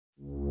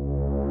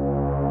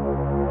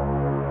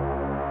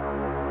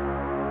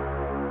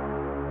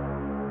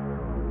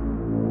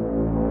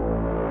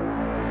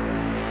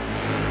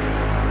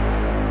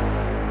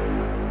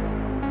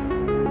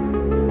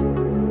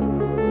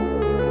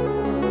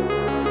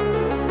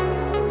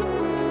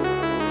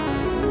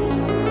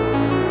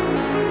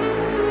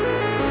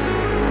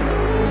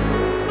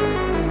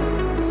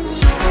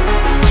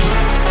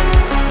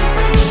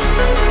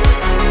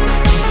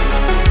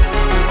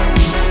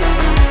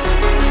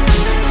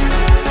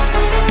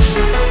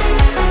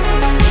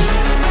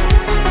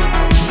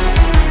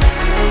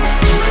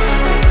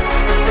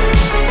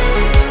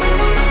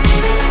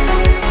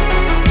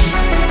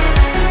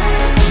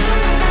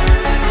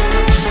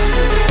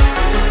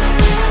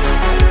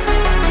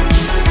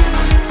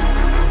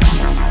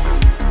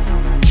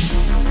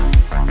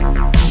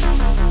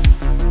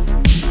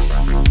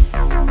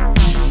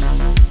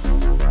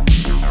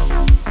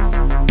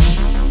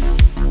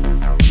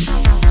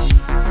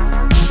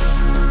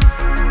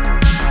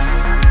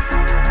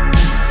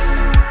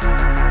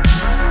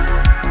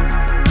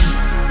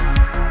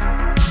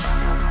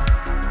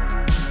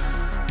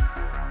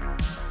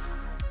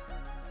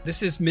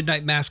This is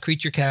Midnight Mass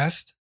Creature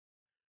Cast.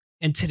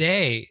 And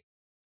today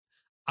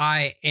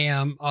I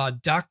am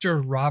Dr.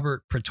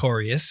 Robert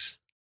Pretorius.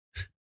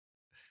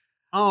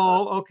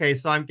 Oh, okay.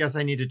 So I guess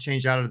I need to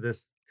change out of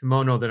this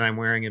kimono that I'm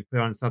wearing and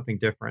put on something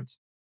different.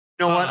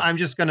 You know what? I'm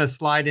just going to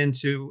slide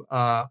into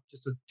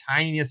just the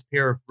tiniest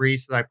pair of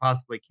briefs that I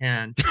possibly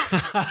can.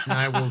 And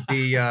I will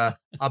be,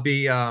 I'll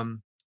be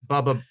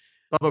Bubba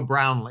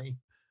Brownlee,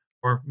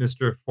 or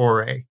Mr.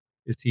 Foray,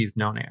 as he's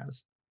known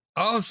as.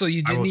 Oh, so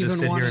you didn't even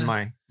sit want here to...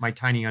 in my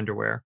tiny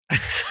underwear.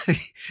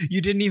 You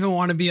didn't even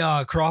want to be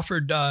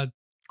Crawford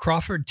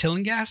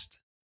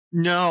Tillinghast?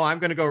 No, I'm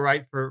going to go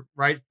right for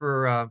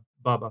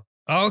Bubba.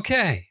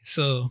 Okay,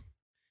 so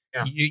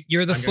yeah.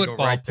 You're the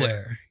football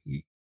player.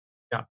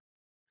 Yeah.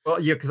 Well,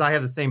 yeah, because I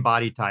have the same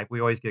body type. We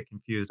always get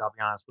confused, I'll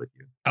be honest with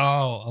you.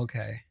 Oh,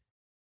 okay.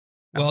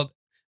 Yeah. Well,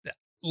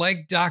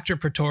 like Dr.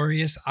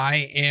 Pretorius,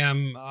 I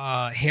am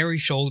hairy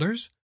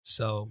shoulders,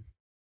 so...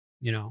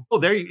 You know. Oh,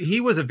 he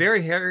was a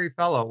very hairy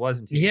fellow,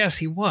 wasn't he? Yes,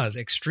 he was.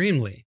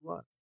 Extremely. He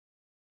was.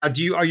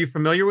 Are you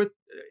familiar with?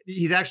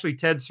 He's actually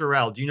Ted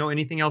Sorrell. Do you know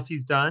anything else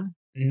he's done?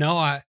 No,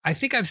 I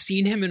think I've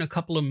seen him in a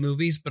couple of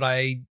movies, but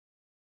I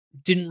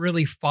didn't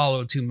really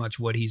follow too much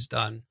what he's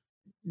done.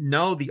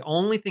 No, the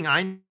only thing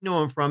I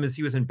know him from is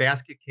he was in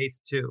Basket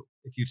Case 2,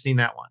 if you've seen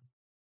that one.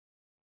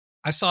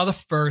 I saw the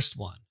first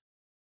one.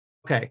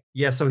 Okay.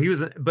 Yeah, so he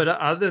was, but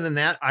other than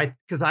that,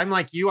 because I'm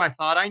like you, I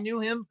thought I knew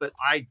him, but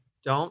I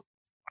don't.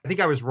 I think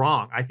I was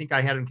wrong. I think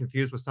I had him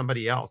confused with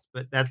somebody else,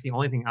 but that's the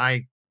only thing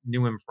I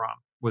knew him from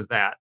was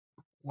that.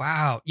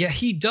 Wow. Yeah,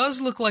 he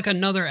does look like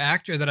another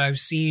actor that I've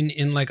seen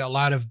in like a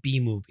lot of B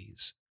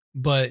movies,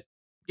 but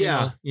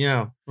yeah.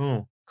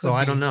 So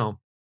I don't know.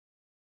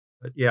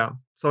 But yeah.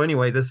 So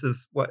anyway, this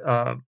is what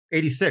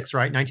 86,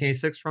 right?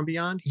 1986 From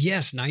Beyond?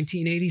 Yes,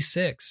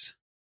 1986.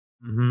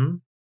 Mm-hmm.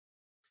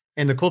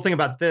 And the cool thing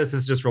about this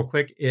is just real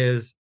quick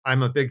is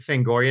I'm a big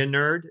Fangoria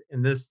nerd,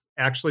 and this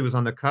actually was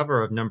on the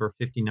cover of number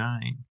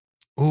 59.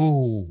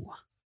 Ooh.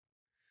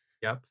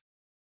 Yep.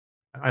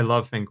 I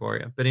love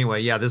Fangoria. But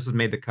anyway, yeah, this was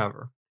made the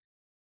cover.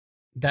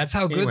 That's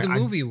how good the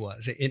movie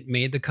was. It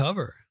made the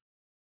cover.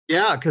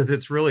 Yeah, because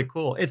it's really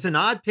cool. It's an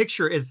odd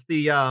picture. It's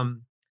the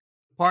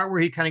part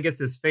where he kind of gets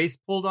his face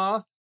pulled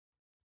off.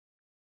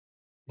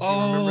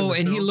 Oh,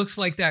 and he looks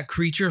like that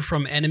creature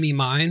from Enemy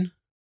Mine.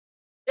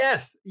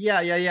 Yes.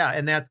 Yeah.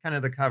 And that's kind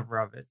of the cover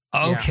of it.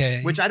 Okay.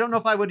 Yeah. Which I don't know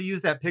if I would have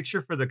used that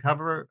picture for the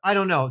cover. I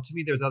don't know. To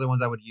me, there's other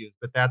ones I would use,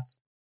 but that's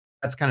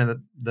kind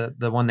of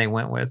the one they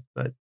went with.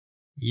 But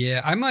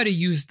yeah, I might have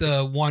used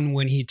the one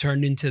when he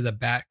turned into the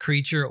bat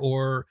creature,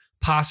 or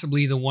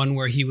possibly the one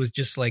where he was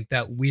just like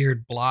that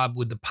weird blob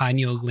with the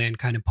pineal gland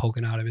kind of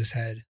poking out of his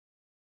head.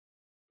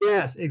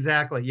 Yes,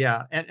 exactly.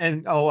 Yeah.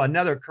 And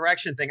another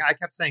correction thing. I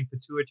kept saying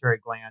pituitary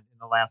gland in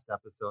the last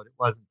episode. It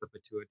wasn't the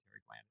pituitary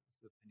gland. It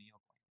was the pineal gland.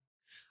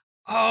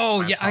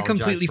 Oh, yeah, I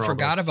completely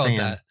forgot about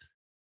that.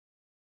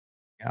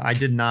 Yeah, I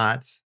did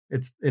not.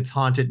 It's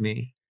haunted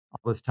me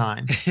all this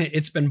time.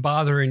 It's been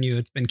bothering you.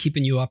 It's been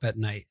keeping you up at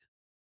night.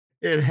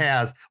 It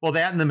has. Well,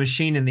 that and the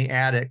machine in the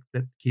attic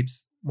that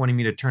keeps wanting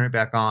me to turn it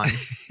back on.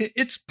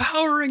 It's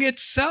powering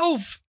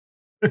itself.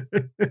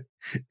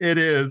 It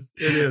is.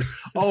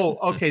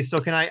 Oh, okay. So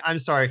I'm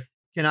sorry.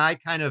 Can I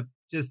kind of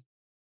just,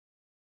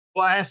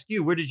 well, I ask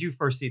you, where did you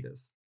first see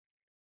this?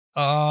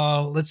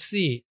 Let's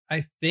see.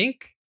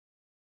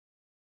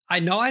 I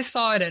know I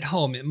saw it at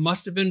home. It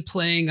must have been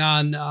playing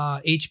on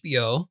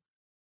HBO,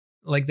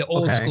 like the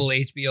old school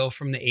HBO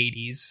from the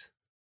 80s.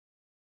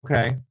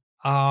 Okay.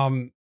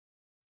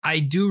 I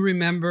do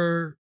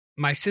remember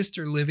my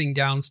sister living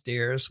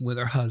downstairs with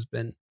her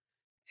husband,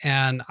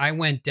 and I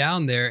went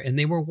down there and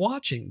they were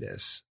watching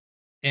this.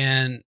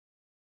 And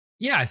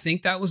yeah, I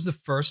think that was the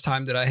first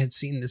time that I had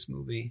seen this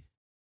movie.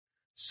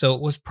 So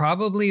it was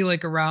probably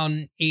like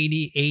around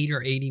 88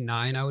 or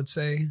 89, I would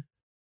say.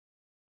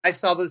 I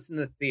saw this in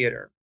the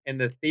theater. And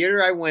the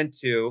theater I went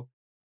to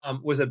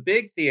was a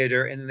big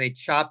theater, and then they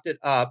chopped it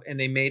up and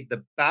they made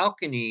the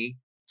balcony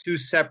 2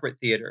 separate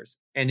theaters.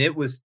 And it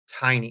was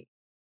tiny.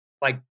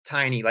 Like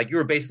you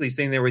were basically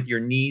sitting there with your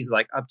knees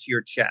like up to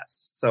your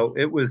chest. So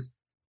it was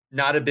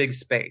not a big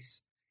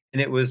space. And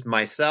it was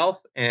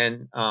myself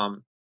and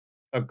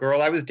a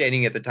girl I was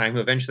dating at the time, who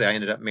eventually I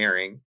ended up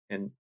marrying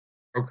and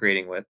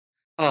procreating with.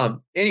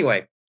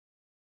 Anyway,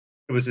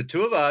 it was the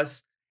 2 of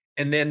us.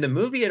 And then the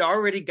movie had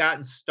already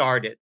gotten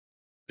started.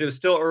 It was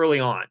still early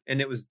on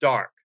and it was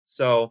dark.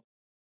 So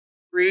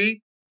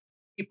 3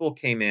 people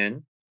came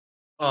in.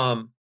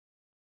 And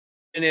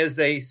as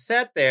they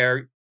sat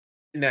there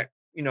in that,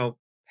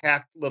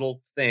 packed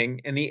little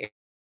thing, and the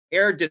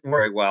air didn't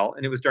work very well,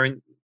 and it was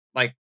during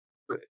like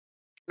kind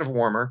of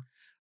warmer,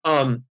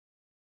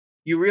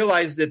 you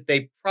realize that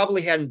they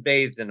probably hadn't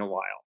bathed in a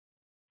while.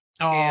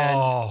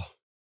 Oh. And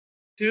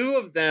 2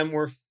 of them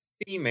were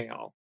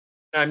female.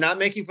 And I'm not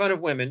making fun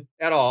of women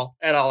at all,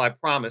 I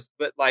promise.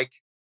 But like,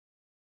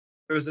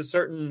 there was a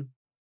certain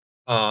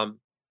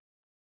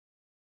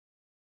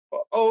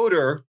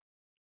odor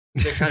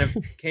that kind of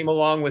came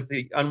along with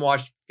the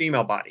unwashed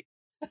female body.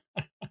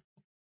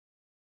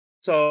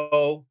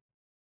 So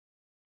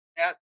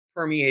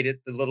permeated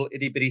the little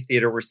itty bitty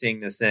theater we're seeing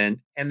this in.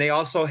 And they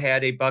also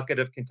had a bucket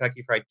of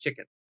Kentucky Fried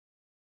Chicken.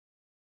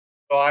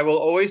 So I will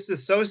always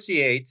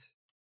associate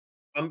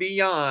From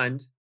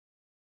Beyond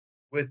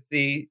with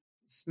the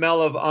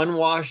smell of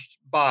unwashed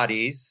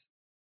bodies,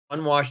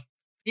 unwashed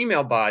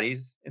female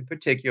bodies in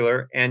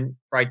particular, and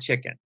fried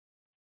chicken.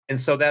 And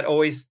so that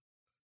always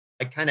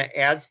like kind of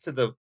adds to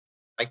the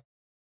like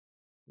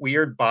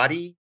weird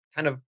body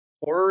kind of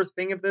horror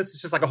thing of this.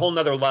 It's just like a whole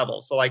nother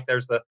level. So like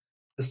there's the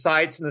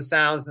sights and the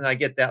sounds, and I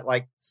get that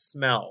like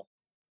smell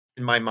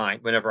in my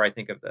mind whenever I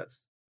think of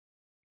this.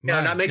 Yeah,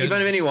 I'm not making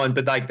fun of anyone,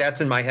 but like that's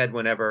in my head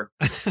whenever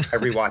I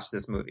rewatch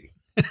this movie.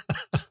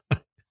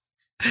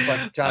 It's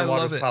like John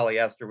Waters'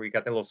 Polyester, where you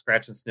got that little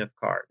scratch and sniff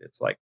card.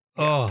 It's like,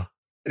 oh,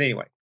 but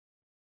anyway.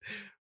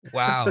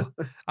 Wow.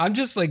 I'm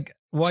just like,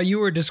 while you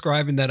were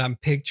describing that, I'm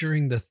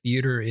picturing the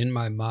theater in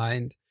my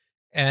mind,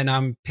 and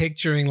I'm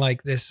picturing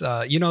like this,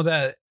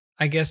 that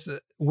I guess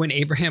when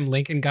Abraham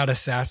Lincoln got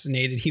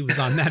assassinated, he was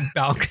on that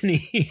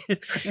balcony.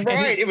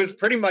 Right. It was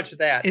pretty much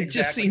that. It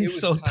just seems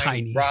so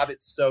tiny. Rob,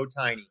 it's so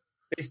tiny.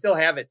 They still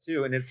have it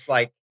too. And it's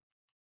like,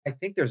 I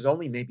think there's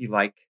only maybe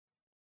like,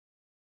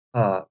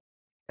 I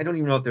don't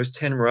even know if there's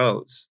 10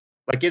 rows.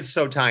 Like it's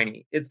so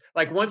tiny. It's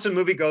like once a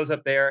movie goes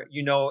up there,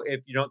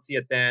 if you don't see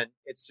it then,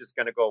 it's just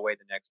going to go away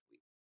the next week.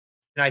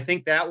 And I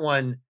think that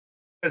one,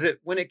 because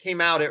when it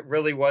came out, it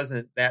really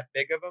wasn't that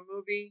big of a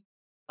movie.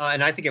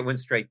 And I think it went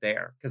straight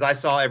there because I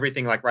saw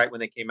everything like right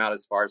when they came out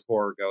as far as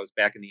horror goes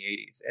back in the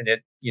 80s. And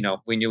it,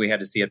 we knew we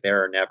had to see it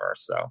there or never.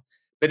 So,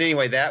 but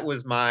anyway, that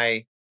was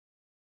my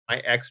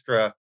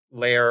extra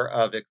layer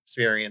of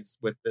experience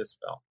with this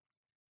film.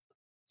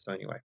 So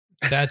anyway.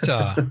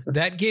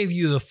 That gave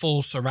you the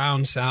full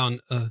surround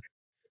sound.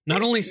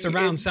 Not only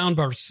surround sound,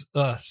 but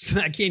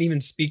I can't even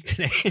speak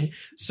today.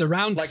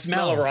 Surround like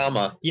smell.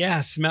 Smell-orama.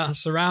 Yeah,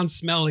 surround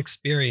smell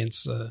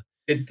experience.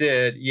 It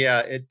did.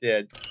 Yeah, it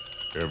did.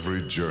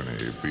 Every journey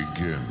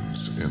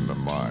begins in the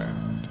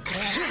mind.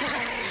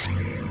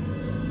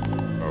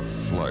 A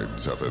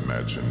flight of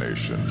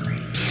imagination.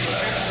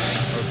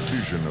 A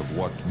vision of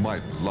what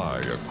might lie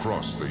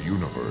across the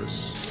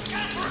universe.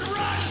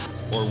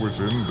 Or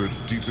within the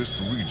deepest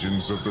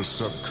regions of the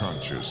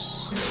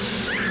subconscious.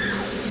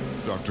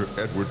 Dr.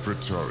 Edward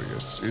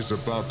Pretorius is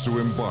about to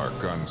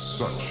embark on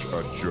such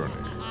a journey.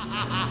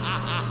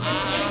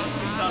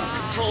 It's out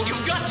of control.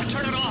 You've got to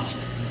turn it off.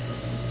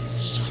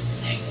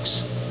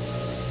 Something's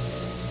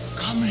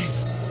coming.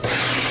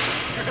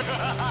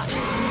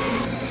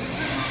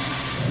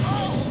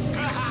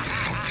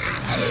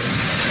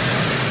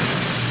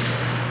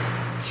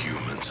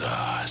 Humans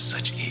are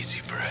such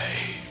easy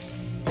prey.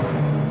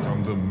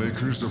 From the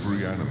makers of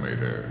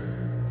Reanimator,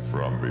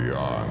 From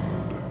Beyond.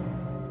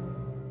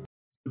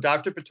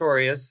 Dr.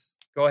 Pretorius,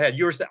 go ahead.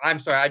 I'm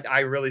sorry, I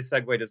really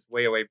segued us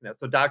way away from that.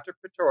 So Dr.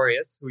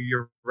 Pretorius, who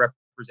you're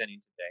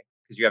representing today,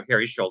 because you have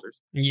hairy shoulders.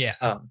 Yeah.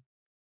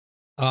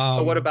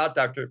 So what about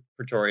Dr.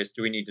 Pretorius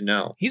do we need to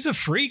know? He's a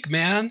freak,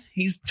 man.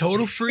 He's a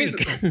total freak.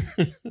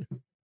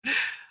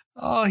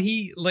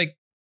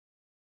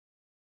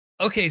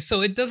 Okay,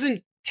 so it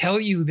doesn't tell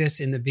you this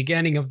in the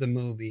beginning of the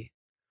movie.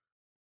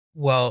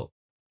 Well,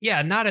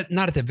 yeah, not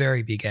at the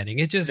very beginning.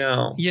 It just,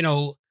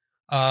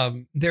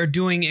 they're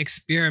doing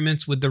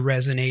experiments with the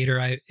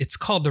resonator. It's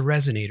called the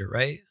resonator,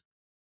 right?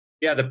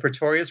 Yeah, the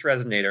Pretorius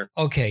resonator.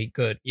 Okay,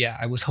 good. Yeah,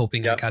 I was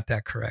hoping I got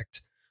that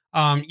correct.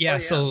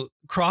 So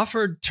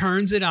Crawford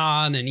turns it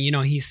on and,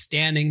 he's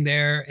standing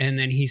there and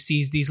then he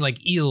sees these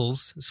like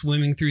eels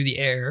swimming through the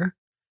air.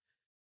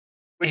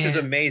 Which is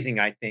amazing,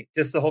 I think.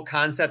 Just the whole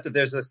concept of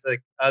there's this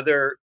like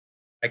other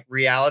like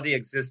reality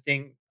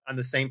existing on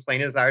the same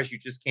plane as ours. You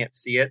just can't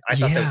see it. I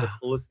thought that was the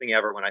coolest thing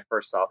ever when I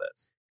first saw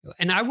this.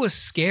 And I was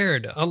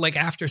scared. Like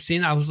after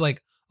seeing that, I was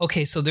like,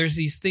 okay, so there's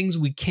these things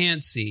we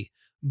can't see.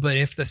 But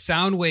if the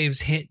sound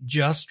waves hit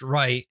just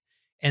right,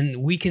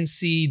 and we can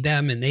see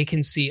them and they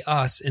can see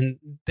us. And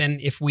then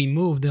if we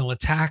move, they'll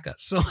attack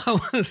us. So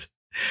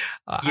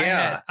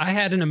I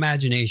had an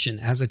imagination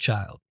as a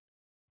child.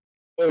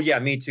 Oh yeah,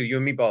 me too. You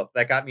and me both.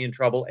 That got me in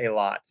trouble a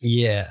lot.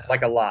 Yeah.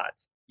 Like a lot.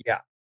 Yeah.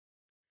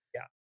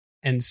 Yeah.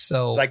 And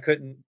so I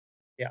couldn't.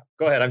 Yeah.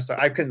 Go ahead. I'm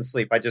sorry. I couldn't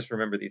sleep. I just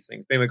remember these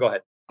things. Anyway, go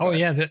ahead.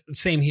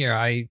 Same here.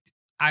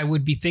 I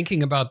would be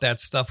thinking about that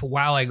stuff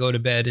while I go to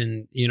bed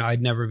and,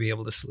 I'd never be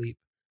able to sleep.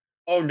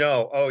 Oh,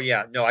 no. Oh,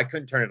 yeah. No, I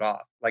couldn't turn it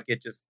off. Like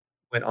it just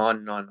went on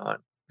and on and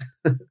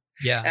on.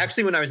 Yeah.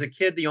 Actually, when I was a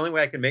kid, the only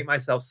way I could make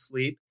myself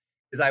sleep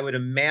is I would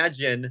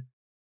imagine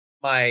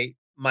my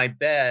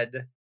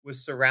bed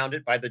was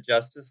surrounded by the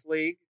Justice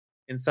League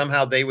and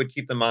somehow they would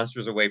keep the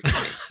monsters away from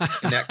me.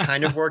 And that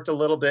kind of worked a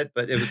little bit,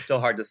 but it was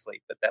still hard to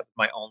sleep. But that was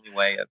my only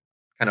way of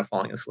kind of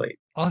falling asleep.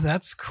 Oh,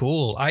 that's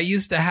cool. I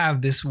used to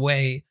have this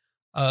way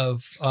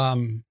of,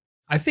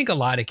 I think a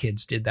lot of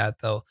kids did that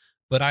though,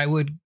 but I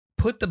would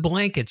put the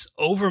blankets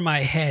over my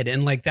head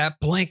and like that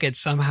blanket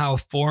somehow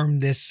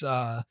formed this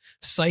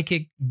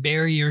psychic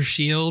barrier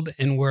shield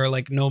and where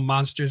like no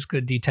monsters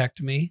could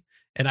detect me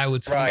and I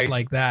would sleep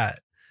like that.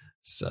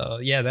 So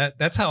yeah,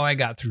 that's how I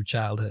got through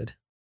childhood.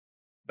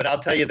 But I'll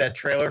tell you that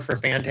trailer for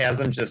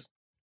Phantasm just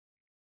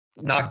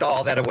knocked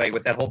all that away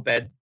with that whole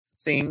bed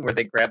scene where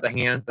they grab the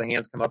hands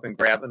come up and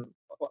grab him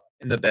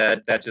in the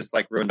bed. That just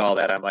like ruined all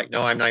that. I'm like,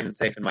 no, I'm not even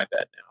safe in my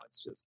bed now.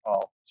 It's just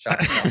all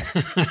shot.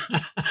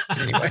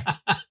 Anyway.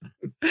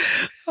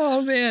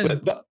 Oh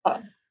man. But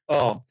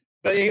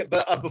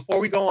before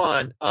we go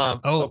on,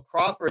 so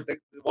Crawford, the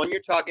one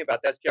you're talking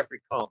about, that's Jeffrey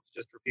Combs.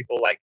 Just for people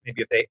like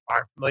maybe if they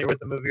aren't familiar with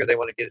the movie or they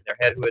want to get in their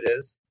head who it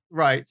is.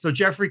 Right. So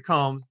Jeffrey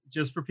Combs,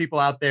 just for people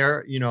out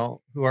there,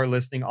 who are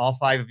listening, all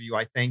 5 of you,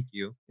 I thank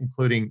you,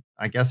 including,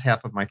 I guess,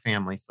 half of my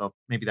family. So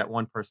maybe that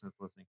one person is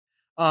listening.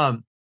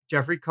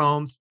 Jeffrey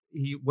Combs,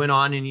 he went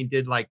on and he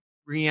did like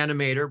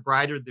Reanimator,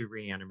 Bride of the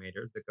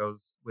Reanimator, that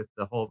goes with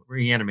the whole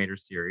Reanimator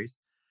series.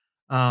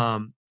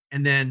 And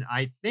then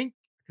I think,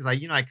 because I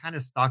kind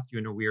of stalked you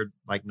in a weird,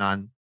 like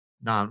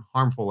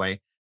non-harmful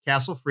way.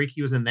 Castle Freak,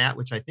 he was in that,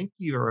 which I think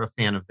you're a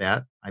fan of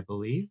that, I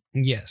believe.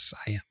 Yes,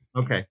 I am.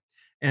 Okay.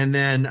 And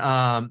then,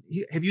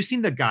 have you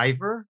seen The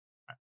Guyver?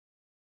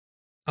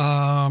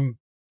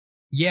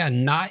 Yeah,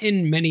 not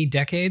in many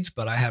decades,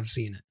 but I have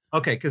seen it.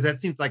 Okay, because that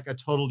seems like a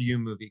total you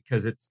movie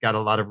because it's got a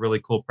lot of really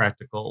cool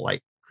practical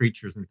like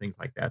creatures and things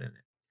like that in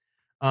it.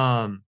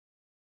 And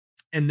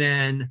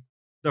then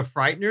The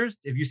Frighteners,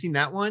 have you seen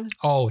that one?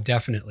 Oh,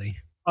 definitely.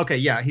 Okay,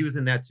 yeah, he was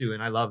in that too,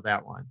 and I love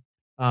that one.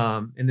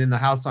 And then the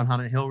House on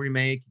Haunted Hill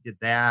remake, he did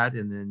that,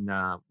 and then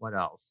what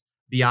else?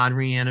 Beyond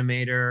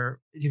Reanimator.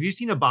 Have you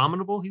seen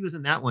Abominable? He was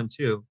in that one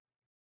too.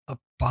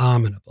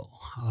 Abominable.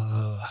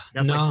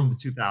 That's no, like from the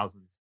 2000s.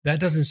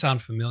 That doesn't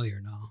sound familiar.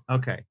 No.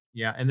 Okay,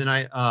 yeah, and then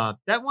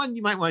that one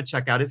you might want to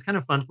check out. It's kind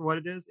of fun for what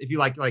it is. If you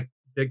like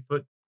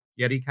Bigfoot,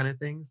 Yeti kind of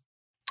things.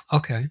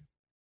 Okay.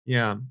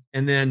 Yeah,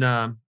 and then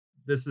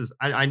this is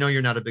I know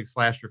you're not a big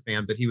slasher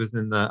fan, but he was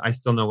in the I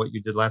Still Know What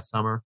You Did Last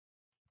Summer,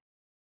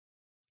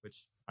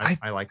 which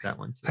I like that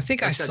one too. I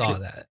think I saw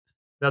that.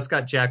 That's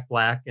got Jack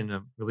Black in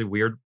a really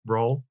weird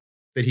role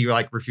that he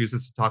like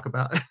refuses to talk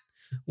about.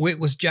 Wait,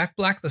 was Jack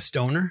Black the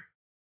stoner?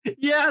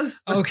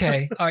 Yes.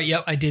 Okay. All right.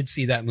 Yep. I did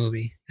see that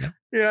movie. Yep.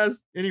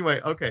 Yes. Anyway.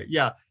 Okay.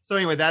 Yeah. So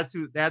anyway, that's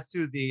who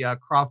the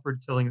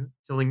Crawford Tillinghast,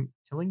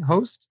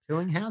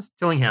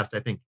 I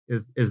think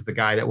is the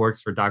guy that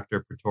works for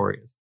Dr.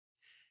 Pretorius.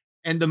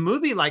 And the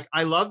movie, like,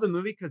 I love the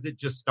movie because it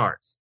just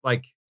starts.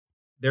 Like,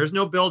 there's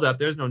no build up.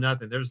 There's no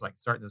nothing. They're just like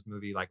starting this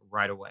movie like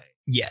right away.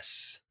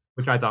 Yes.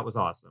 Which I thought was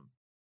awesome.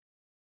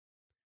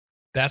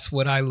 That's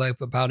what I like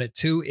about it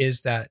too,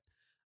 is that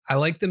I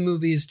like the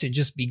movies to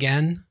just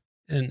begin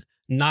and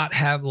not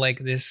have like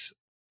this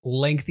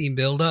lengthy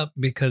buildup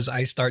because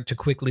I start to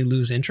quickly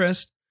lose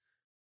interest.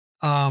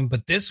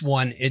 But this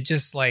one, it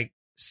just like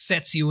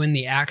sets you in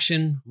the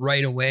action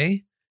right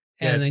away.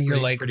 And then you're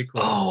like, cool.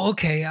 Oh,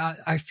 okay.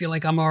 I feel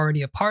like I'm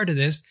already a part of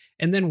this.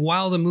 And then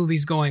while the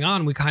movie's going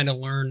on, we kind of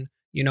learn,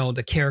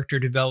 the character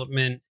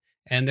development,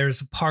 and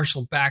there's a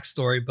partial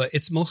backstory, but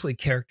it's mostly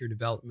character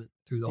development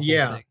through the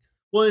whole thing.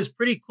 Well, it's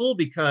pretty cool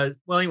because,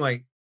 well,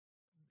 anyway,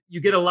 you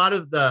get a lot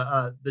of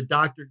the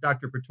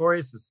Dr.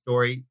 Pretorius'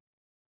 story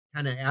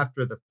kind of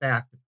after the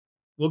fact.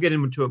 We'll get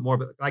into it more,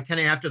 but like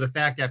kind of after the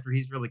fact, after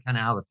he's really kind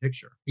of out of the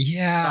picture.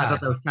 Yeah. I thought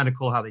that was kind of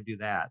cool how they do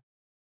that.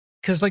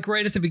 Because like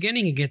right at the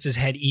beginning, he gets his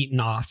head eaten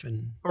off.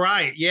 And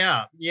right.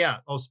 Yeah. Yeah.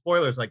 Oh,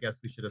 spoilers, I guess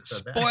we should have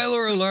said that.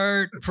 Spoiler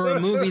alert for a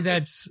movie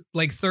that's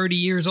like 30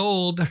 years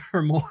old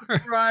or more.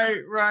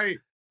 Right.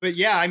 But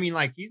yeah, I mean,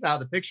 like he's out of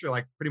the picture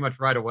like pretty much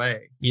right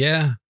away.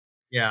 Yeah.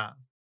 Yeah.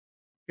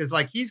 Because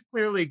like he's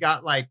clearly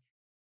got like,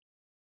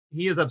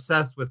 he is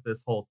obsessed with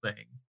this whole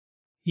thing.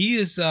 He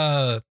is,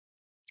 I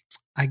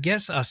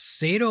guess, a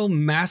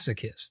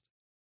sadomasochist.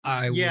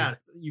 Yeah,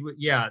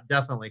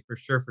 definitely. For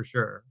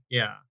sure.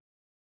 Yeah.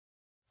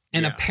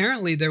 And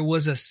apparently there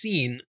was a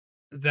scene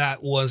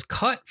that was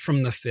cut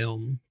from the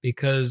film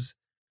because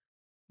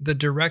the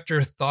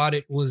director thought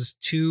it was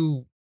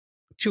too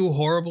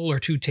horrible or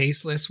too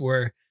tasteless,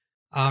 where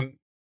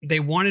they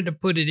wanted to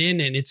put it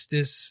in, and it's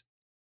this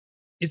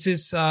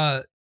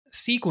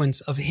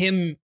sequence of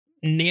him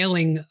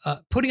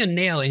putting a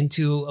nail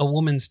into a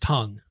woman's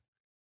tongue.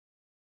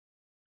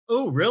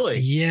 Oh, really?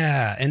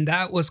 Yeah, and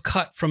that was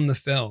cut from the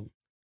film.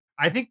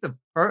 I think the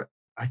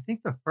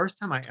first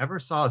time I ever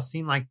saw a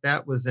scene like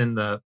that was in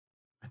I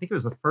think it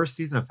was the first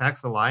season of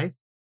Facts of Life.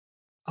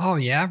 Oh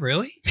yeah,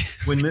 really?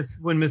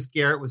 when Miss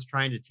Garrett was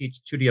trying to teach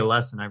Tootie a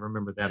lesson, I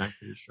remember that. I'm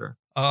pretty sure.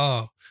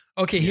 Oh,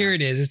 okay. Yeah. Here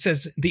it is. It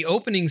says the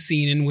opening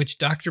scene in which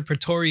Dr.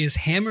 Pretorius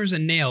hammers a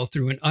nail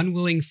through an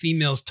unwilling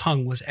female's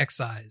tongue was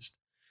excised.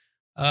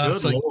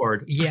 Good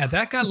Lord! Yeah,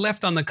 that got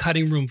left on the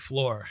cutting room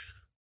floor.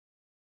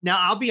 Now,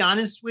 I'll be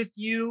honest with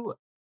you.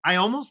 I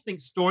almost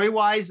think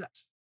story-wise,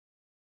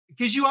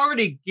 because you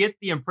already get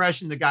the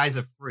impression the guy's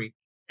a freak.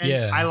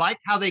 And I like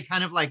how they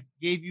kind of like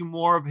gave you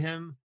more of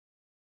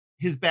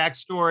his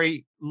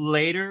backstory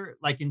later,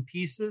 like in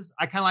pieces.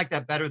 I kind of like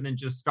that better than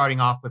just starting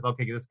off with,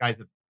 okay, this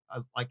guy's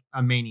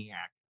a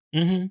maniac.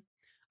 Mm-hmm.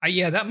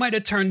 Yeah, that might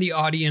have turned the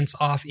audience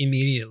off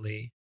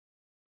immediately.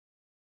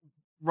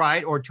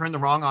 Right. Or turn the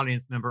wrong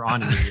audience member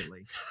on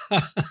immediately.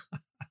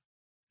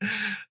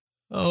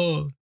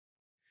 Oh,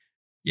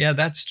 yeah,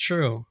 that's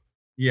true.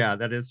 Yeah,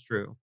 that is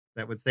true.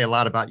 That would say a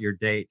lot about your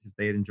date if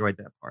they enjoyed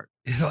that part.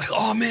 It's like,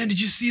 oh man,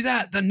 did you see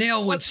that? The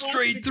nail went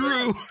straight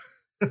through.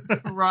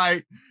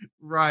 Right.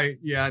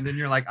 Yeah. And then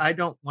you're like, I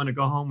don't want to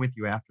go home with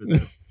you after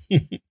this.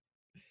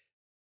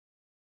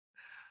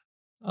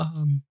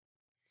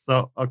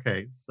 So,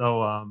 okay.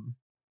 So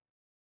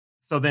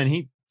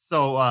then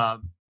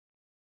so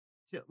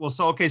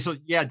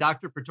yeah,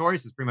 Dr.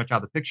 Pretorius is pretty much out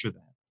of the picture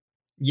then.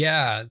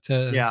 Yeah.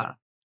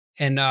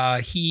 And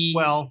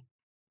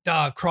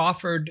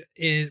Crawford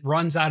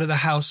runs out of the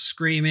house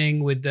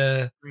screaming with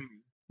the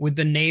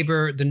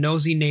neighbor, the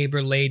nosy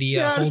neighbor lady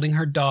holding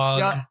her dog.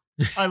 Yeah.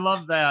 I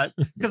love that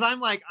because I'm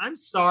like, I'm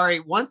sorry.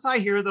 Once I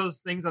hear those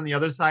things on the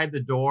other side of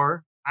the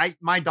door,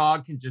 my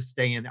dog can just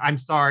stay in. I'm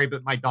sorry,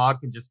 but my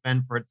dog can just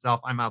fend for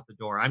itself. I'm out the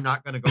door. I'm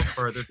not going to go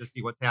further to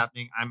see what's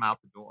happening. I'm out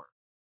the door.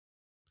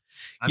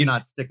 I'm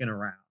not sticking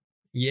around.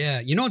 Yeah.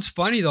 You know, it's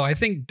funny though. I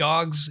think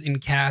dogs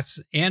and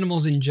cats,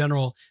 animals in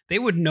general, they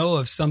would know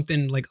if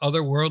something like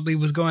otherworldly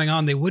was going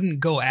on. They wouldn't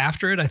go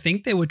after it. I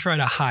think they would try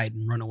to hide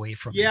and run away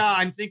from it. Yeah,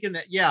 I'm thinking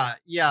that. Yeah,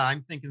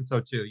 I'm thinking so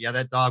too. Yeah,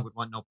 that dog would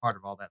want no part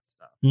of all that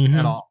stuff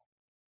at all.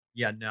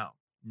 Yeah, no.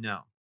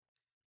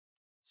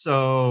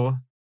 So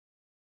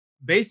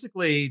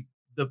basically,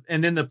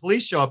 then the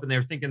police show up and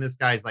they're thinking this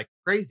guy's like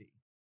crazy.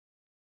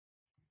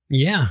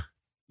 Yeah.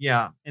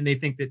 Yeah, and they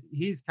think that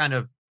he's kind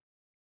of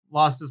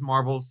lost his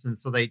marbles, and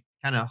so they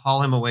kind of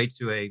haul him away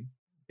to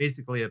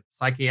basically a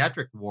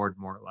psychiatric ward,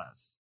 more or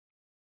less.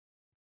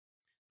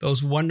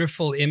 Those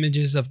wonderful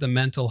images of the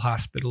mental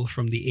hospital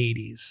from the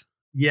 80s.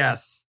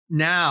 Yes.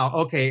 Now,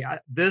 okay, I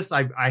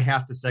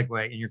have to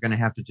segue, and you're going to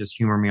have to just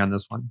humor me on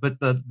this one. But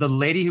the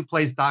lady who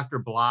plays Dr.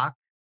 Block,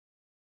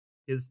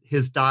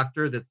 his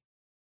doctor that's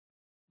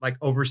like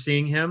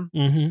overseeing him.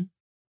 Mm-hmm.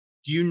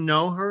 Do you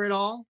know her at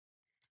all?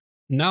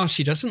 No,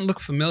 she doesn't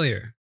look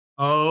familiar.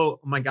 Oh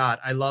my God,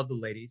 I love the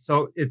lady.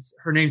 So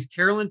her name's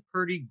Carolyn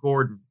Purdy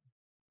Gordon,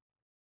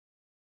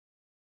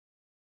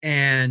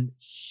 and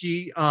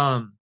she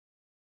was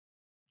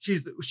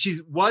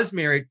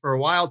married for a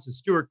while to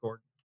Stuart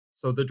Gordon,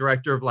 so the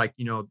director of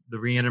the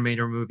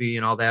Reanimator movie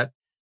and all that.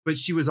 But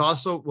she was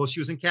also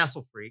she was in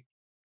Castle Freak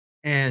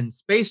and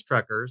Space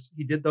Truckers.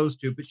 He did those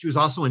two, but she was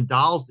also in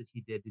Dolls that he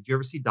did. Did you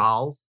ever see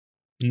Dolls?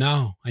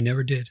 No, I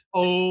never did.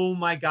 Oh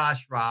my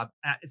gosh, Rob.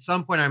 At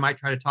some point I might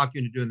try to talk you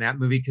into doing that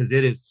movie because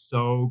it is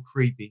so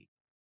creepy.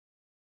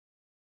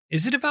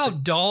 Is it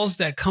about dolls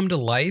that come to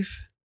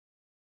life?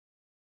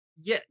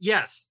 Yeah,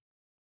 yes.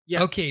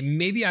 Okay,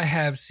 maybe I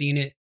have seen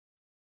it.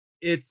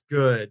 It's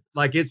good.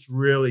 It's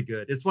really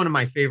good. It's one of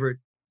my favorite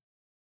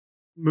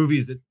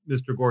movies that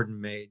Mr. Gordon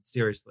made.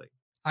 Seriously.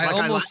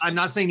 I'm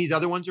not saying these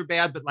other ones are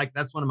bad, but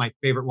that's one of my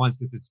favorite ones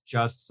because it's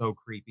just so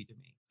creepy to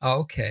me.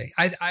 Okay.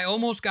 I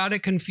almost got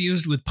it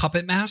confused with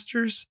Puppet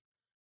Masters.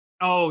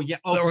 Oh, yeah.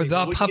 Okay. Or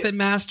The Puppet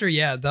Master.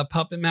 Yeah, The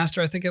Puppet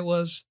Master, I think it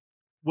was.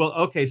 Well,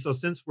 okay. So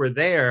since we're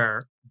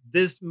there,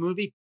 this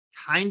movie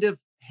kind of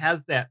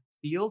has that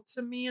feel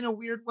to me in a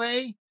weird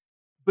way.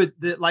 But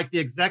the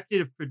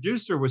executive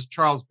producer was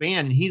Charles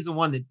Band, and he's the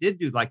one that did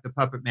do The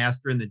Puppet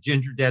Master and the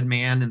Ginger Dead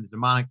Man and the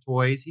Demonic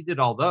Toys. He did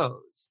all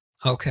those.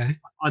 Okay.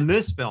 On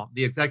this film,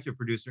 the executive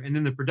producer, and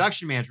then the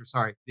production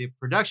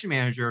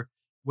manager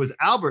was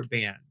Albert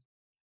Band.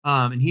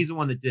 And he's the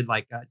one that did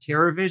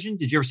Terrorvision.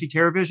 Did you ever see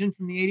Terrorvision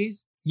from the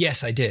 80s?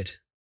 Yes, I did.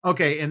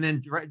 Okay. And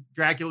then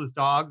Dracula's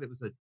Dog, that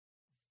was a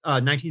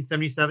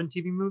 1977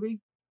 TV movie.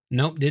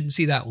 Nope, didn't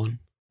see that one.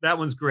 That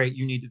one's great.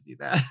 You need to see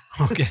that.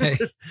 Okay.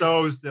 It's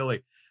so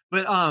silly.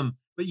 But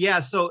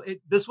yeah, so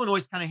this one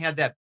always kind of had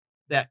that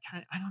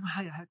kind of, I don't know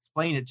how to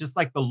explain it. Just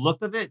the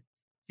look of it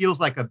feels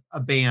like a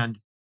band,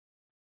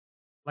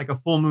 like a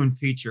Full Moon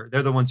feature.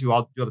 They're the ones who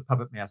all do the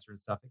Puppet Master and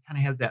stuff. It kind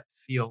of has that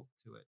feel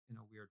to it in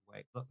a weird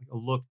way, like a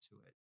look to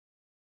it.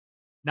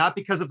 Not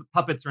because of the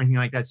puppets or anything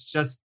like that. It's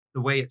just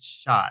the way it's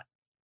shot.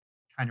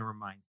 Kind of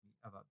reminds me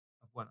of a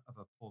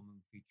Full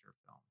Moon feature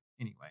film.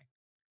 Anyway,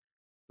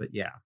 but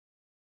yeah.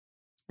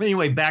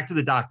 Anyway, back to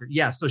the doctor.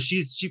 Yeah, so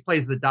she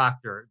plays the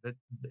doctor that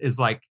is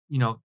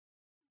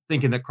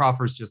thinking that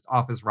Crawford's just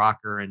off his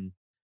rocker and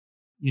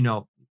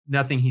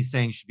nothing he's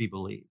saying should be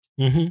believed.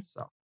 Mm-hmm.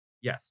 So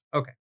yes,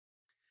 okay.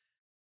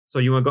 So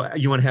you want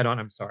to head on?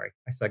 I'm sorry,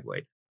 I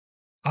segued.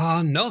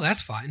 No,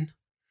 that's fine.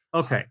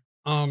 Okay.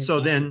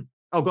 So then,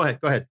 go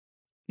ahead.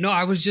 No,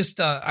 I was just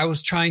I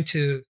was trying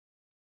to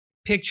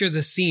picture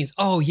the scenes.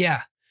 Oh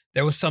yeah,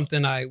 there was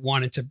something I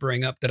wanted to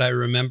bring up that I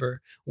remember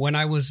when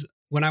I was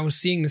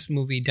seeing this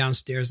movie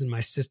downstairs in my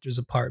sister's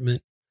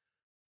apartment.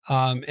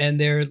 And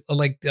they're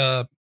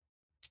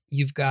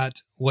you've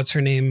got, what's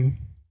her name?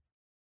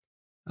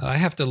 I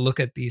have to look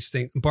at these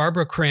things.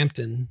 Barbara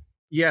Crampton.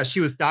 Yeah, she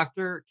was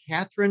Dr.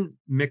 Catherine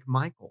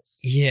McMichaels.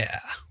 Yeah.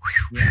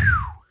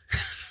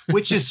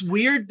 Which is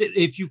weird that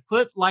if you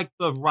put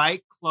the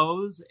right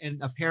clothes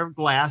and a pair of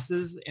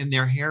glasses and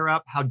their hair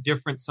up, how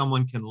different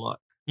someone can look.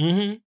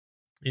 Mm-hmm.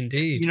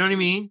 Indeed. You know what I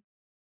mean?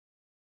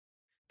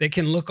 They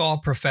can look all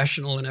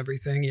professional and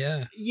everything.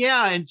 Yeah.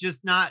 Yeah. And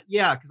just not.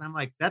 Yeah. Cause I'm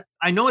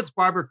I know it's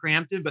Barbara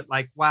Crampton, but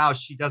wow,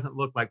 she doesn't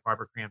look like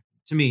Barbara Crampton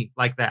to me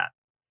like that.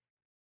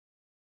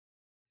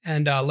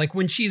 And like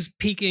when she's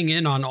peeking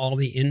in on all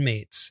the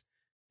inmates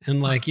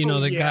and like, you know,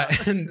 the guy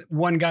and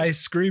one guy's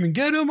screaming,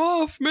 get him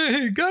off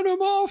me, get him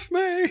off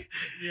me.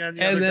 Yeah. And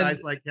the other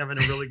guy's like having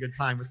a really good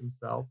time with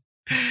himself.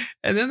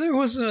 And then there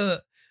was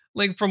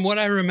like, from what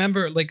I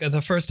remember, like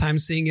the first time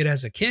seeing it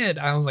as a kid,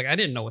 I was like, I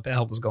didn't know what the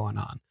hell was going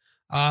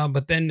on.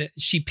 But then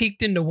she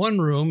peeked into one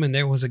room and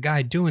there was a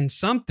guy doing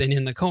something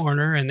in the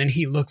corner. And then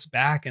he looks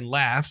back and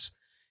laughs.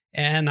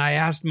 And I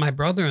asked my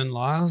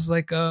brother-in-law, I was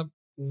like,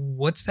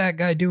 what's that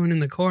guy doing in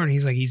the corner?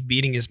 He's like, he's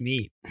beating his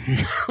meat.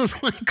 I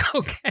was like,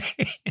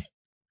 okay.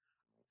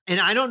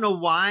 And I don't know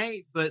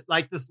why, but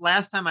like this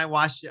last time I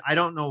watched it, I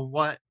don't know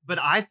what, but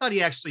I thought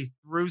he actually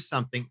threw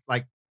something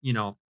like, you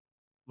know,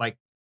 like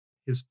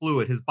his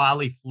fluid, his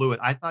bodily fluid.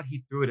 I thought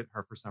he threw it at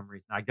her for some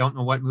reason. I don't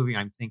know what movie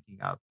I'm thinking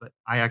of, but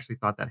I actually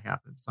thought that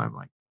happened. So I'm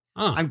like,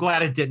 I'm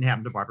glad it didn't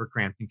happen to Barbara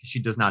Crampton because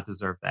she does not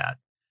deserve that.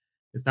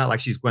 It's not like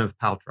she's Gwyneth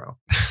Paltrow.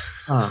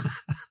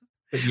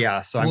 But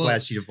yeah, so I'm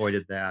glad she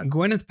avoided that.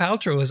 Gwyneth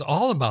Paltrow is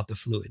all about the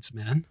fluids,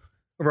 man.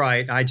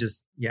 Right. I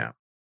just, yeah.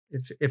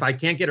 If I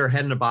can't get her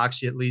head in a box,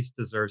 she at least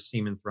deserves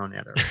semen thrown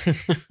at her.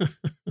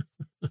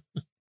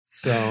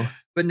 So,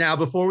 but now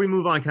before we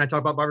move on, can I talk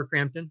about Barbara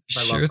Crampton?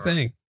 Sure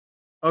thing.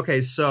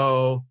 Okay,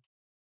 so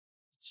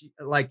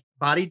like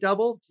Body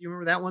Double. Do you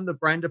remember that one, the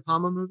Brian De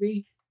Palma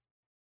movie?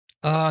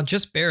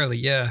 Just barely,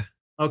 yeah.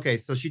 Okay,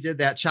 so she did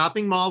that.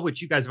 Chopping Mall,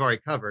 which you guys have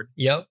already covered.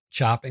 Yep,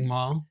 Chopping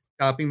Mall.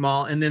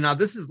 And then now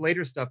this is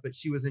later stuff, but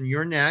she was in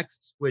You're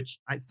Next, which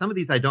some of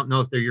these I don't know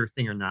if they're your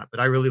thing or not, but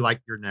I really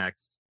like You're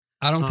Next.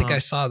 I don't think I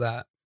saw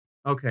that.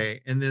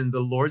 Okay, and then The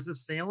Lords of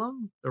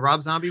Salem, the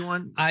Rob Zombie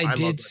one. I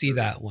did see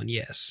that one,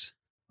 yes.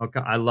 Okay,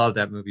 I love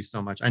that movie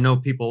so much. I know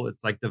people,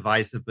 it's like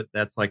divisive, but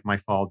that's like my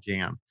fall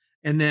jam.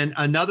 And then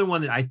another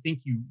one that I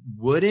think you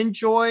would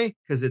enjoy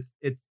because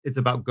it's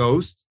about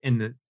ghosts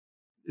and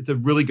it's a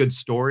really good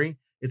story.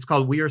 It's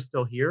called We Are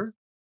Still Here.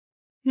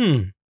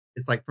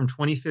 It's like from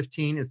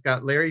 2015. It's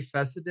got Larry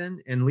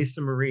Fessenden and Lisa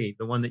Marie,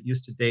 the one that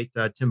used to date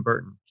Tim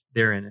Burton.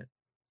 They're in it.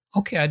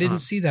 Okay, I didn't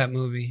see that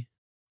movie.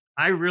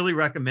 I really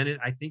recommend it.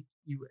 I think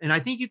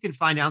you can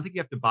find it. I don't think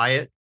you have to buy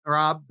it,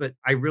 Rob, but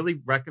I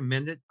really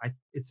recommend it.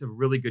 It's a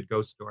really good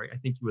ghost story. I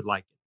think you would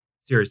like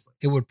it. Seriously.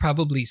 It would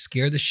probably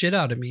scare the shit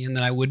out of me and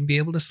then I wouldn't be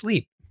able to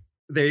sleep.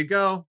 There you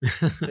go.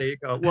 There you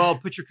go. Well,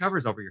 put your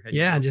covers over your head.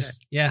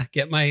 Yeah,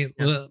 get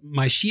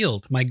my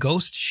shield, my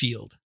ghost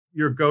shield.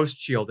 Your ghost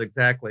shield,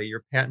 exactly.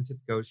 Your patented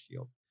ghost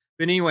shield.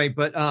 But anyway,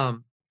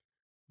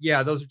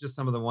 yeah, those are just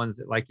some of the ones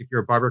that, like, if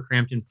you're a Barbara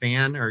Crampton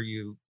fan or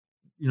you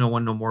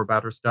want to know more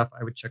about her stuff,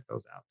 I would check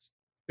those out.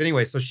 But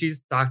anyway, so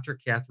she's Dr.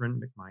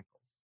 Catherine McMichael.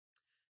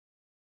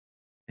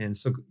 And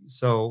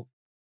so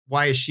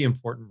why is she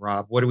important,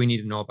 Rob? What do we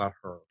need to know about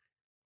her?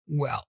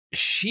 Well,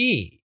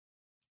 she,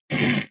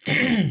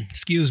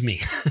 excuse me.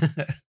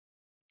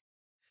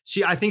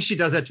 I think she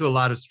does that to a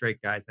lot of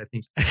straight guys. I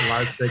think a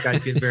lot of straight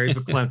guys get very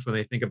verklempt when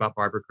they think about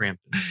Barbara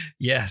Crampton.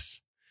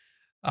 Yes.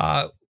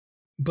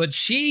 But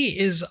she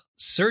is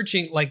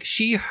searching, like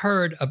she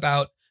heard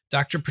about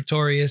Dr.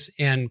 Pretorius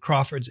and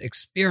Crawford's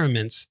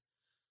experiments.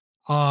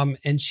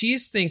 And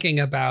she's thinking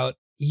about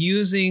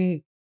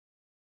using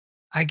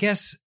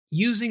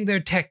their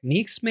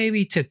techniques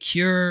maybe to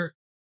cure,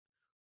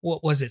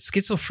 what was it,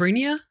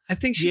 schizophrenia? I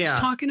think she was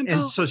talking about.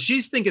 And so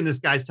she's thinking this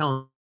guy's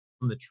telling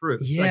the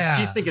truth. Yeah. Like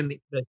she's thinking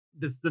that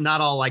this is not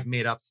all like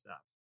made up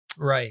stuff.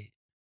 Right.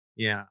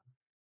 Yeah.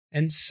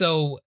 And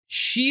so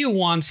she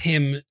wants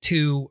him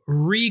to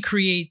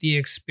recreate the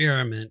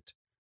experiment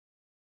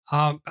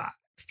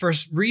for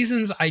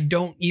reasons I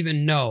don't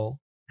even know.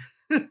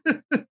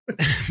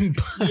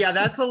 Yeah,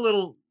 that's a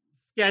little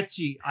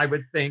sketchy, I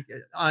would think,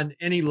 on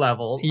any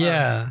level.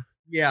 Yeah.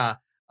 Yeah.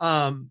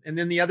 And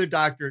then the other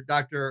doctor,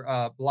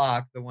 Dr.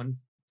 Block, the one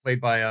played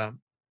by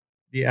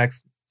the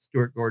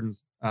ex-Stuart Gordon's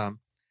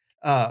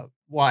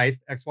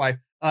ex-wife,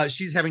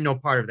 she's having no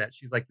part of that.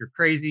 She's like, you're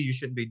crazy. You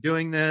shouldn't be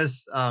doing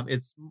this.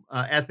 It's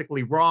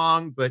ethically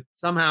wrong. But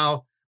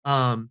somehow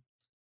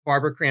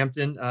Barbara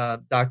Crampton,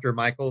 Dr.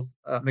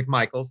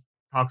 McMichaels,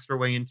 talks her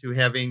way into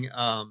having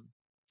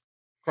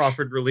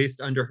Crawford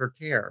released under her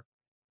care.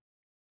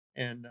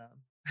 And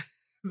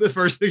the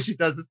first thing she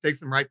does is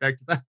takes him right back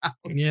to the house.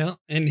 Yeah.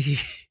 And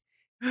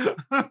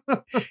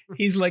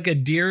he's like a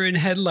deer in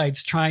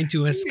headlights trying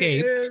to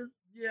escape.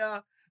 Yeah.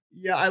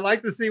 Yeah, I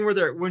like the scene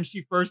where when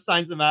she first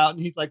signs him out and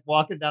he's like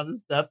walking down the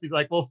steps. He's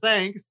like, well,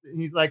 thanks. And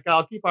he's like,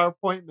 I'll keep our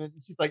appointment.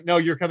 And she's like, no,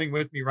 you're coming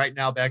with me right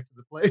now back to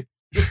the place.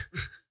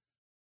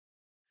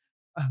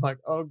 I'm like,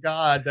 oh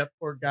God, that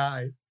poor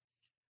guy.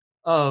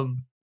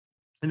 And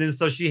then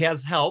so she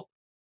has help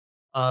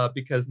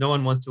because no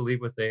one wants to leave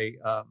with a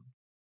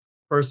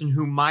person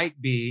who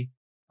might be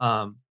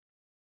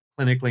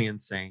clinically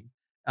insane.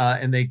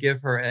 And they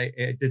give her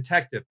a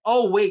detective.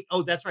 Oh, wait.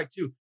 Oh, that's right,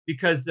 too.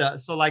 Because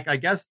so like, I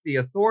guess the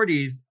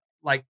authorities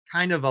like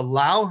kind of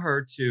allow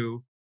her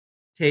to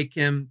take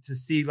him to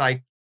see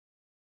like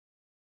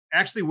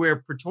actually where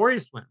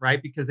Pretorius went,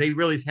 right? Because they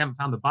really haven't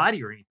found the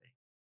body or anything.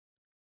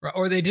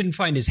 Or they didn't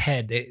find his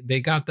head. They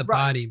got the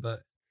body, but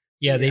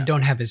they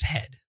don't have his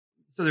head.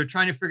 so they're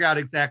trying to figure out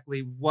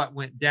exactly what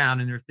went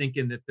down, and they're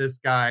thinking that this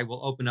guy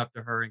will open up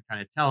to her and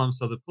kind of tell them.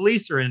 So the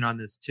police are in on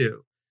this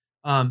too.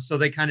 So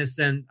they kind of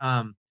send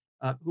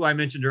who I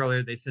mentioned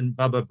earlier. They send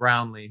Bubba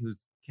Brownlee, who's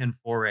Ken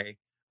Foray,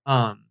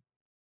 along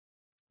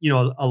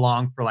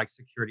for like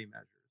security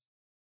measures.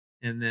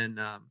 And then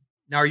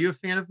now, are you a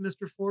fan of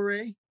Mr.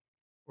 Foray,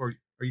 or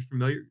are you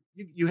familiar?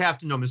 You have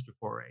to know Mr.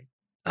 Foray.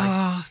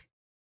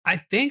 I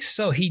think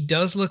so. He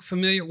does look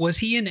familiar. Was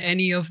he in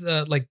any of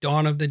the like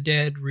Dawn of the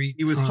Dead?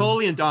 He was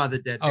totally in Dawn of the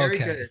Dead. Very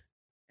okay. good.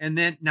 And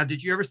then now,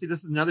 did you ever see?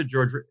 This is another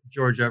George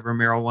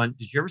Romero one.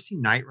 Did you ever see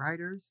Night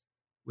Riders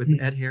with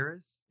Ed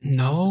Harris?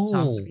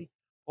 No.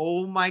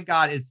 Oh my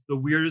God, it's the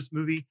weirdest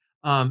movie.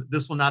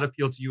 This will not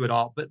appeal to you at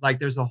all. But like,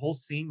 there's a whole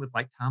scene with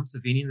like Tom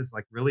Savini, this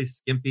like really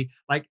skimpy.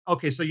 Like,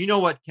 okay, so you know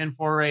what Ken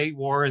Foray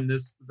wore in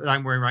this that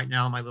I'm wearing right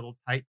now, my little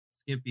tight,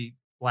 skimpy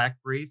black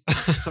briefs.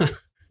 So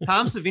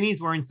Tom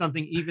Savini's wearing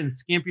something even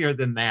skimpier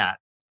than that.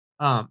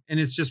 And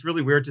it's just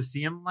really weird to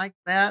see him like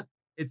that.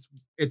 It's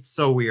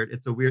so weird.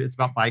 It's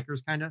about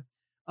bikers kind of.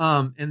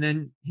 And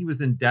then he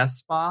was in Death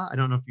Spa. I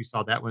don't know if you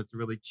saw that one. It's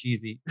really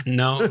cheesy.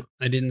 No,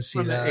 I didn't see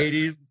from that.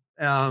 The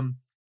 80s.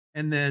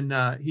 And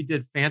then he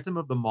did Phantom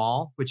of the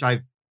Mall, which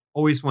I've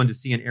always wanted to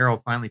see, and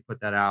Arrow finally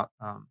put that out.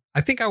 I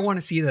think I want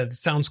to see that. It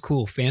sounds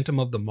cool. Phantom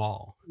of the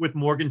Mall. With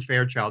Morgan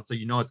Fairchild, so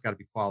you know it's got to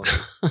be quality.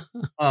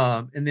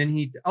 And then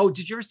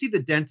did you ever see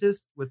The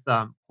Dentist with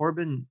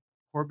Corbin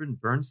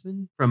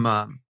Burnson from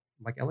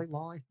like LA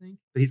Law, I think?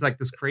 But he's like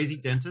this crazy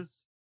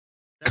dentist.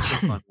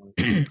 That's a fun one.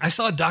 I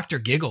saw Dr.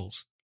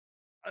 Giggles.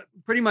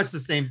 Pretty much the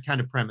same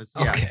kind of premise.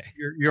 Yeah, okay.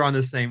 You're on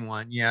the same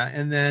one. Yeah.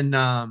 And then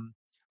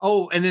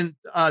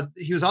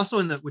he was also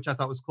in which I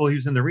thought was cool. He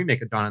was in the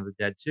remake of Dawn of the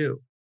Dead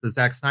too, the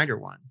Zack Snyder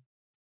one.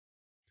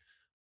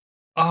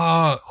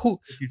 Who?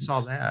 If you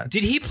saw that,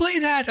 did he play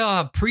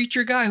that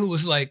preacher guy who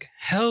was like,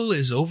 "Hell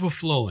is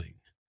overflowing,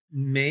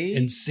 maybe,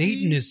 and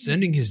Satan is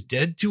sending his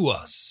dead to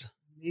us"?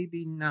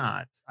 Maybe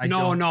not. I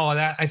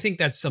think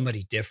that's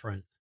somebody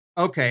different.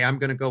 Okay, I'm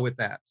gonna go with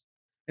that.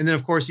 And then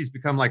of course he's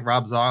become like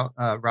Rob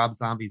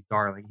Zombie's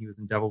darling. He was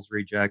in Devil's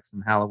Rejects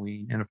and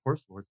Halloween, and of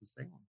course Lords of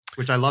Salem,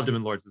 which I loved him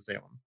in Lords of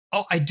Salem.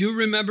 Oh, I do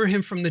remember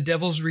him from the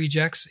Devil's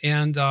Rejects,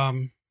 and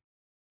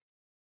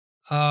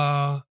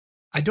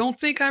I don't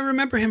think I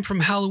remember him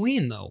from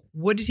Halloween, though.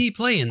 What did he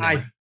play in there?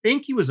 I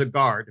think he was a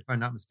guard, if I'm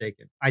not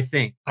mistaken. I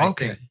think.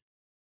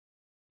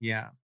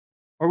 Yeah.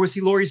 Or was he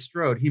Laurie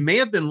Strode? He may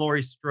have been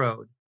Laurie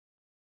Strode.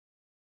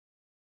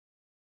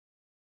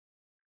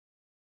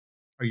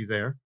 Are you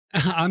there?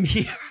 I'm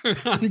here.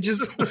 I'm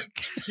just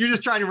like... You're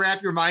just trying to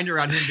wrap your mind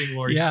around him being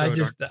Laurie Strode.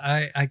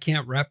 Yeah, I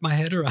can't wrap my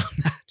head around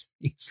that.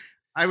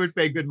 I would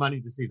pay good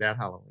money to see that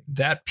Halloween.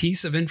 That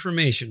piece of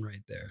information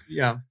right there.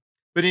 Yeah.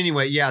 But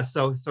anyway, yeah,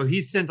 so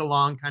he's sent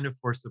along kind of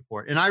for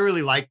support. And I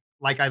really like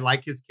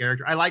his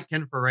character. I like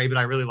Ken Foray, but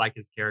I really like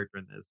his character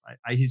in this.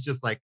 He's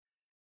just like,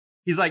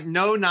 he's like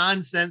no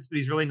nonsense, but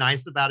he's really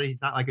nice about it.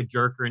 He's not like a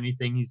jerk or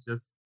anything.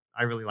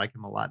 I really like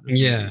him a lot.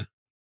 Yeah. Movie.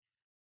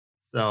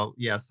 So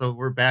yeah, so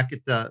we're back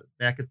at the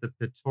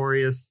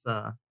Pretorius,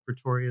 what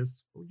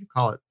would you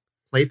call it?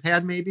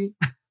 Playpad, maybe?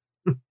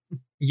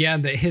 Yeah,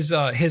 his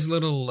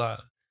little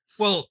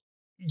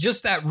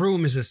just that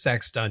room is a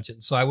sex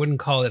dungeon, so I wouldn't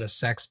call it a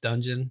sex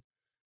dungeon.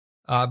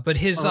 But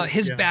his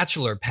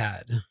bachelor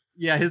pad.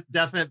 Yeah, his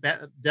definite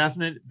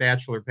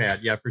bachelor pad.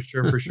 Yeah, for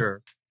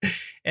sure.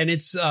 And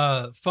it's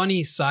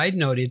funny side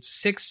note, it's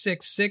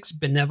 666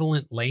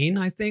 Benevolent Lane,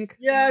 I think.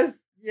 Yes.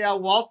 Yeah,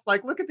 Walt's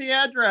like, look at the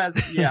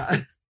address. Yeah.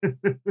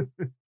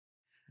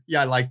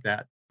 Yeah, I like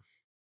that.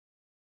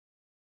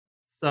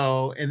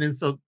 So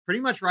pretty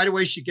much right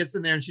away she gets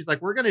in there and she's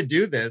like, we're going to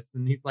do this.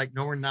 And he's like,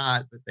 no, we're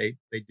not. But they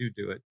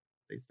do it.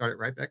 They start it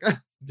right back up.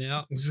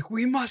 Yeah. He's like,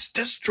 we must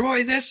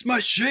destroy this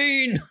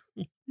machine.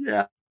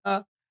 Yeah.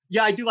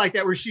 Yeah, I do like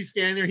that where she's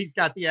standing there. He's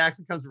got the axe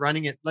and comes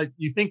running it. Like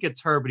you think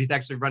it's her, but he's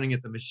actually running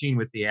at the machine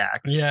with the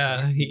axe.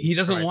 Yeah. He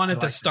doesn't want it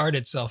to start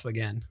itself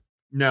again.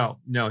 No,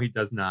 he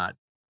does not.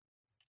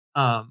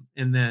 And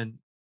then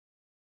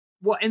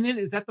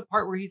is that the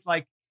part where he's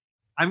like,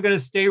 I'm going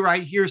to stay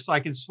right here so I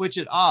can switch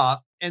it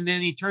off. And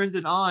then he turns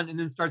it on and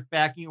then starts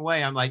backing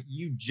away. I'm like,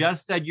 you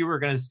just said you were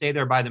going to stay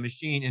there by the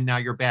machine and now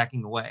you're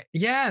backing away.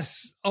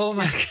 Yes. Oh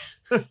my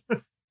God.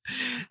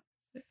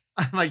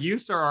 I'm like, you,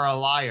 sir, are a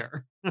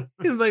liar.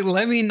 He's like,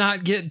 let me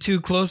not get too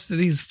close to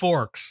these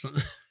forks.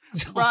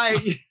 Right.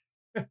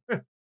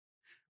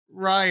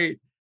 Right.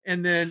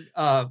 And then,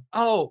 I'm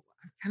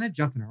kind of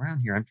jumping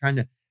around here. I'm trying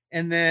to,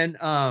 and then,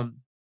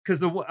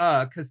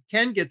 because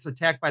Ken gets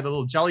attacked by the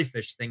little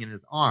jellyfish thing in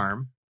his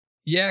arm.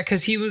 Yeah,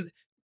 because he was.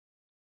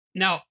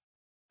 Now,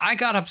 I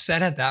got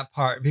upset at that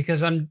part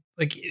because I'm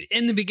like,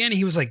 in the beginning,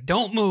 he was like,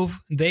 don't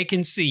move. They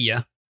can see you.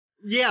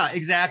 Yeah,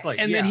 exactly.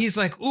 And then he's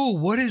like, ooh,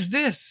 what is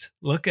this?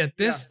 Look at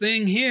this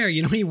thing here.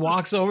 You know, he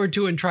walks over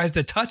to it and tries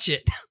to touch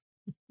it.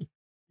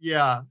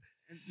 Yeah.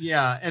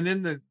 Yeah. And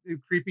then the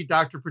creepy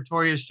Dr.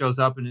 Pretorius shows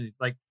up and he's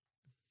like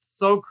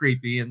so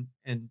creepy and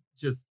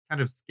just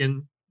kind of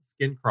skin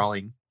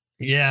crawling.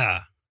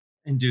 Yeah.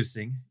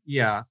 Inducing.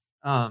 Yeah.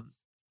 And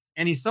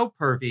he's so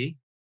pervy.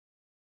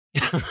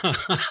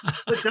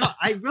 But no,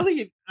 I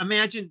really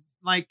imagine,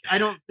 like, I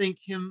don't think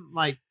him,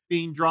 like,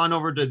 being drawn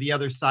over to the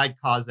other side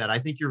caused that. I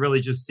think you're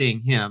really just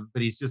seeing him,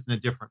 but he's just in a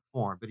different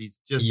form, but he's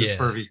just as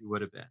pervy as he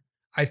would have been.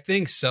 I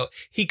think so.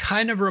 He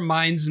kind of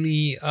reminds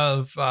me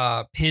of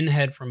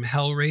Pinhead from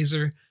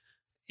Hellraiser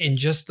in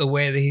just the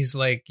way that he's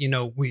like,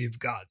 we've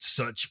got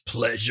such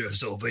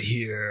pleasures over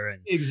here.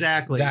 And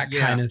exactly that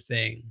kind of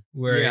thing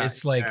where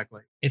it's like,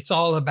 it's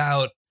all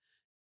about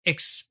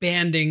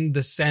expanding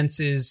the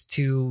senses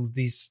to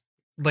these,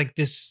 like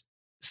this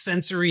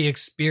sensory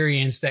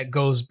experience that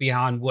goes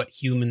beyond what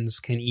humans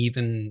can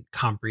even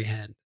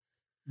comprehend.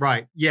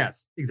 Right.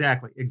 Yes,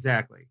 exactly.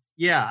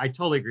 Yeah, I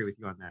totally agree with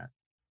you on that.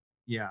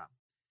 Yeah.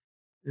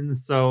 And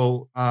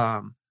so,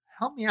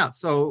 help me out.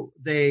 So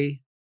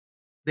they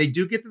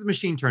do get the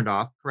machine turned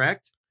off,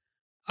 correct?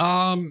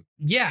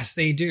 Yes,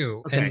 they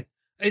do. Okay.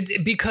 And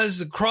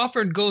because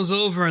Crawford goes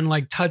over and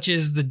like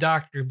touches the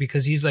doctor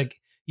because he's like,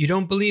 you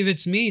don't believe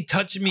it's me?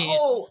 Touch me.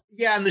 Oh,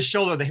 yeah, on the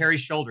shoulder, the hairy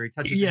shoulder. He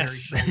touches the hairy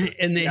shoulder.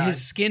 And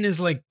his skin is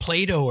like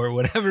Play-Doh or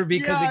whatever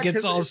because it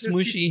gets all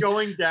smooshy.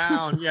 Going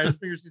down. Yeah, his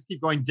fingers just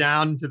keep going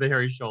down to the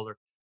hairy shoulder.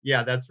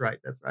 Yeah, that's right.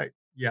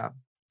 Yeah.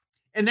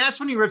 And that's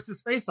when he rips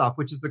his face off,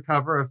 which is the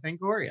cover of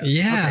Fangoria.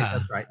 Yeah. Okay,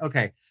 that's right.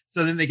 Okay.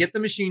 So then they get the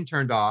machine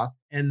turned off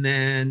and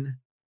then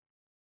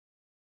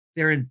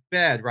they're in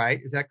bed, right?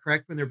 Is that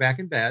correct when they're back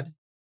in bed?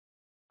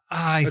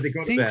 I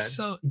think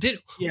so.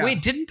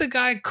 Wait, didn't the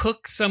guy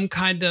cook some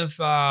kind of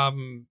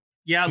it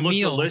looked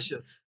meal?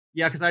 Delicious.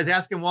 Yeah, because I was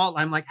asking Walt,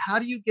 I'm like, how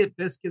do you get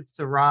biscuits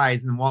to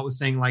rise? And Walt was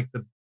saying like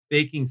the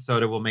baking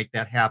soda will make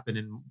that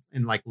happen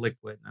in like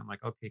liquid. And I'm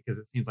like, okay, because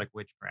it seems like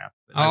witchcraft.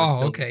 But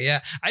okay,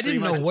 yeah. I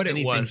didn't know what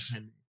it was.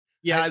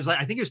 Yeah, I was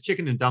like, I think it was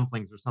chicken and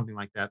dumplings or something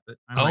like that. But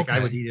I'm like, I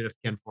would eat it if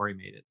Ken Foree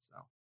made it.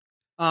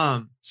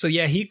 So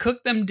yeah, he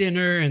cooked them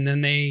dinner and then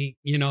they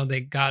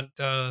got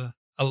a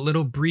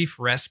little brief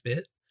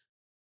respite.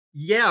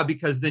 Yeah,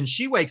 because then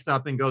she wakes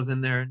up and goes in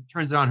there and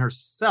turns it on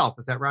herself.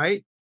 Is that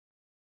right?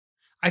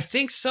 I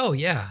think so,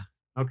 yeah.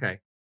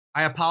 Okay.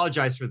 I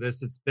apologize for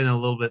this. It's been a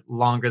little bit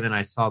longer than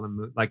I saw the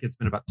movie. Like it's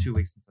been about 2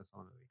 weeks since I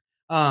saw the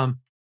movie.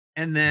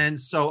 And then,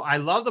 so I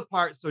love the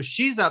part. So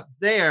she's up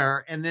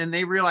there and then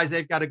they realize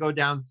they've got to go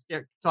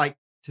downstairs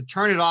to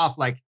turn it off.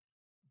 Like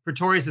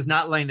Pretorius is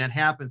not letting that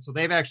happen. So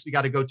they've actually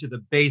got to go to the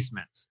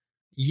basement.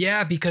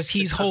 Yeah, because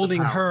he's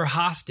holding her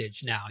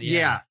hostage now.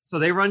 Yeah. So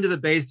they run to the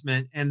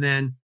basement and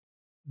then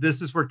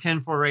this is where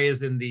Ken Foree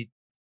is in the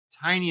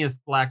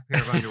tiniest black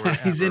pair of underwear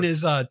He's ever. in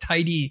his not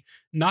tidy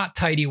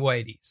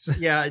whities.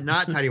 Yeah,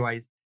 not tidy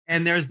whities.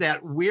 And there's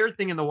that weird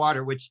thing in the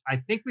water, which I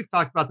think we've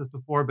talked about this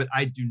before, but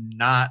I do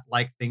not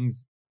like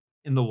things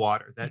in the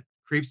water. That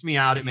creeps me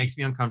out. It makes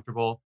me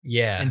uncomfortable.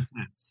 Yeah.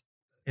 Intense.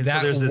 And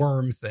that so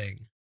worm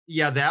thing.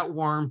 Yeah, that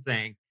worm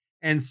thing.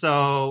 And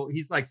so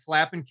he's like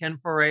slapping Ken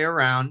Foree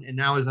around and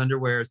now his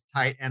underwear is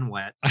tight and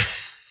wet.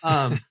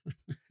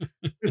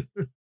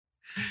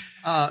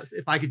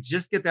 If I could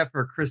just get that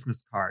for a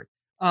Christmas card.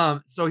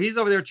 So he's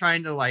over there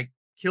trying to like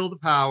kill the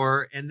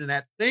power, and then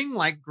that thing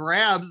like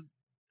grabs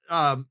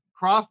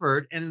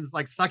Crawford and is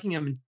like sucking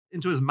him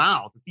into his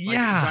mouth. It's like a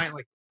giant,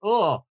 like,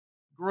 oh,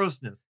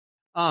 grossness.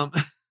 And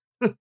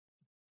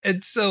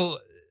so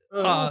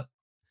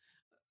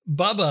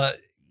Bubba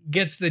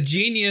gets the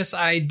genius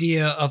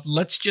idea of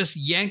let's just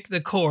yank the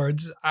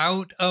cords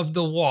out of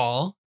the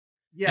wall.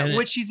 Yeah,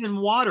 which he's in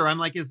water. I'm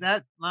like, is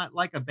that not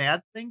like a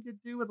bad thing to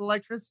do with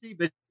electricity?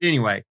 But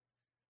anyway.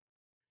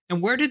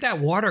 And where did that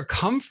water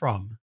come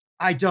from?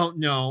 I don't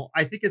know.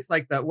 I think it's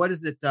like what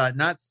is it?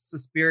 Not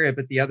Suspiria,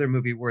 but the other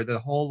movie where the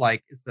whole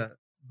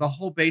the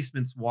whole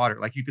basement's water.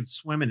 Like you could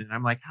swim in it. And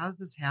I'm like, how's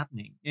this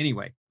happening?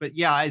 Anyway, but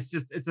yeah,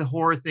 it's a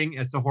horror thing.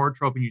 It's a horror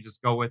trope and you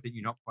just go with it.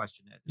 You don't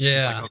question it. It's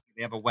just like, okay,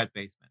 they have a wet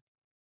basement.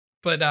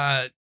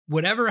 But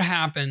whatever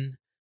happened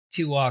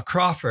to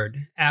Crawford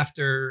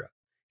after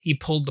he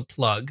pulled the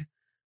plug,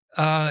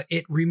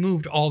 it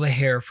removed all the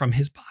hair from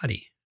his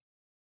body.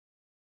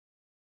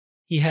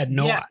 He had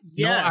no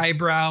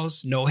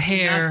eyebrows, no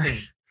hair.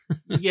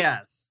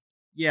 Yes.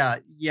 Yeah.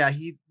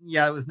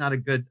 It was not a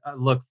good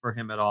look for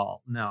him at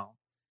all. No.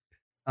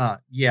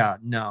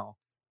 No.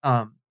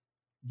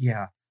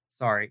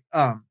 Sorry.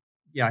 I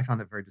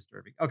found that very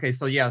disturbing. Okay.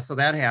 So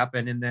that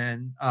happened. And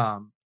then,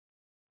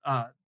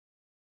 Dr.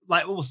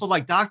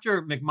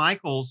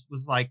 McMichaels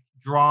was like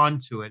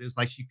drawn to it. It was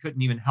like she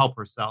couldn't even help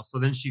herself. So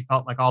then she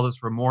felt like all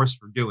this remorse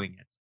for doing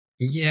it.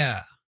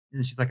 Yeah.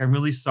 And she's like, I'm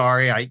really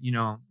sorry.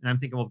 And I'm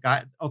thinking, well,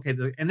 God, okay.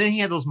 And then he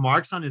had those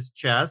marks on his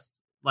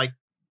chest. Like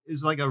it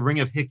was like a ring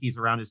of hickeys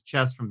around his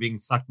chest from being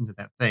sucked into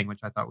that thing,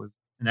 which I thought was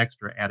an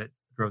extra added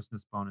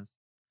grossness bonus.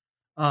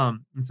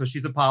 And so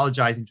she's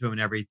apologizing to him and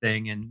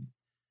everything. And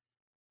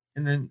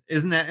then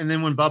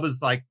when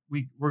Bubba's like,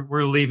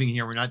 we're leaving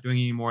here. We're not doing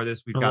any more of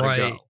this. We've got to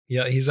go.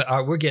 Yeah. He's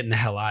like, we're getting the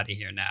hell out of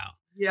here now.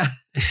 Yeah.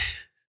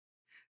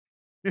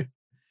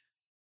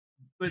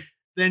 But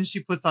then she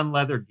puts on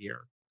leather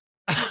gear.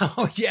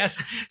 Oh,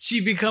 yes.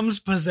 She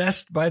becomes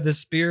possessed by the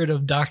spirit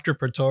of Dr.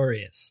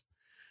 Pretorius.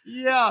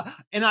 Yeah.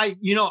 And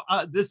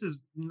this is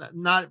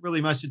not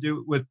really much to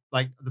do with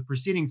like the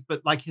proceedings,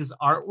 but like his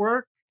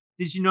artwork.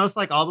 Did you notice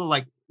like all the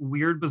like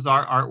weird,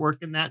 bizarre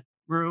artwork in that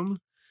room?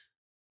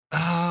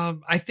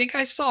 I think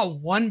I saw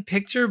one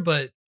picture,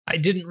 but I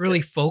didn't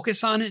really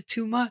focus on it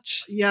too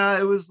much. Yeah,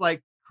 it was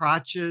like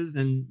crotches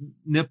and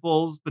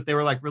nipples, but they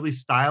were like really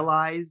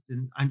stylized.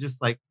 And I'm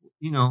just like,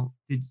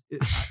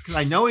 because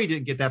I know he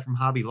didn't get that from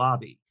Hobby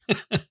Lobby.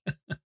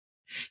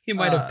 He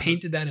might have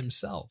painted that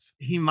himself.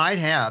 He might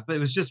have, but it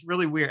was just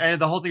really weird.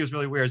 And the whole thing was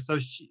really weird. So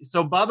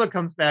Bubba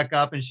comes back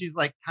up and she's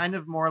like kind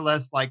of more or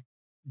less like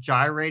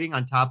gyrating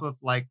on top of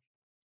like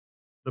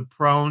the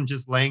prone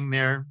just laying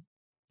there,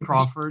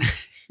 Crawford.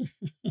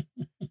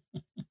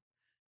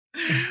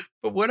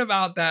 But what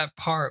about that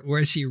part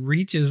where she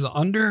reaches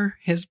under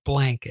his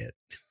blanket?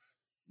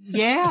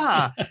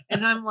 Yeah.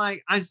 And I'm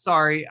like, I'm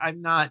sorry,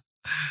 I'm not.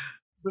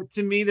 But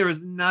to me, there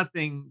was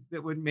nothing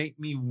that would make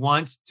me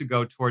want to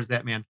go towards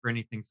that man for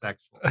anything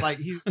sexual. Like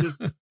he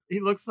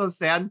looks so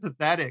sad and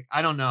pathetic.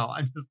 I don't know.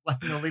 I'm just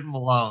like, leave him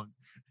alone.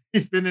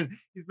 He's been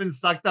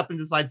sucked up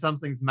inside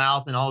something's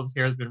mouth and all of his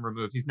hair has been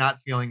removed. He's not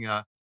feeling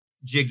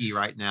jiggy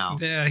right now.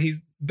 Yeah,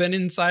 he's been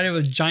inside of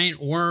a giant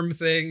worm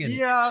thing.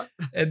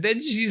 And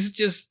then she's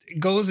just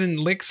goes and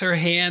licks her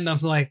hand. I'm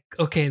like,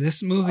 okay,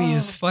 this movie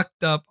is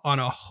fucked up on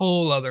a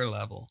whole other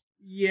level.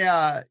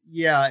 Yeah,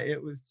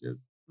 it was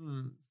just.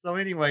 So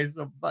anyway,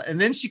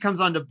 and then she comes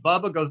on to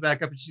Bubba, goes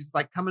back up, and she's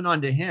like coming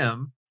on to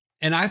him.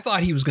 And I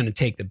thought he was going to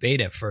take the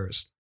bait at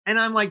first. And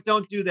I'm like,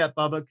 don't do that,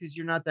 Bubba, because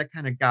you're not that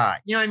kind of guy.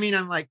 You know what I mean?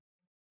 I'm like,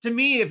 to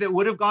me, if it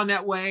would have gone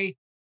that way,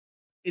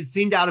 it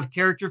seemed out of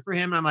character for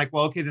him. And I'm like,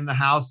 well, okay, then the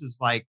house is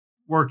like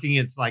working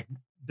its like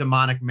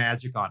demonic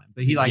magic on him.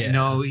 But he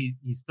no,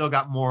 he's still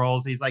got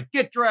morals. He's like,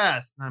 get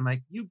dressed. And I'm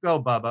like, you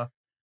go, Bubba.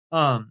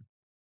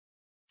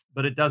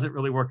 But it doesn't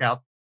really work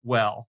out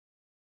well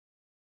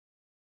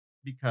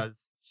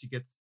because she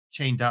gets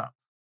chained up.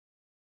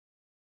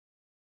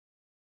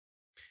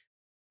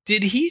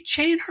 Did he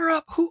chain her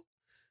up? Who?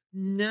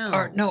 No.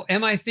 Or, no,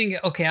 am I thinking,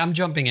 okay, I'm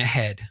jumping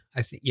ahead.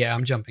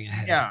 I'm jumping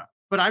ahead. Yeah,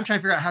 but I'm trying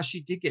to figure out how she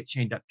did get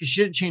chained up because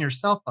she didn't chain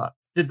herself up.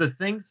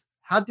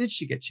 How did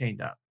she get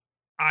chained up?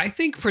 I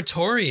think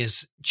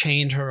Pretorius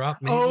chained her up.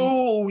 Maybe.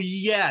 Oh,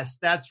 yes,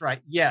 that's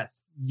right.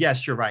 Yes,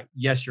 you're right.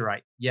 Yes, you're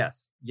right.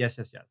 Yes.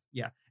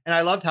 Yeah. And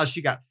I loved how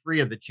she got free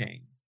of the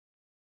chains.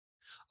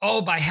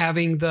 Oh, by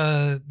having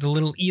the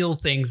little eel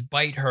things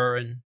bite her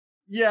and.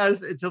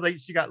 Yes, until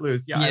she got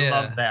loose. Yeah, I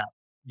love that.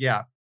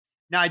 Yeah.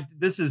 Now,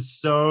 this is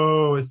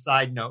so a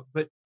side note,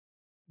 but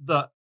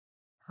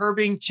her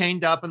being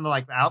chained up and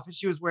the outfit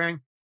she was wearing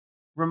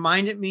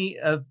reminded me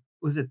of,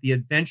 was it The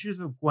Adventures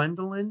of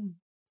Gwendolyn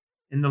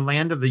in the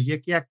Land of the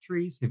Yik Yak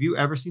Trees? Have you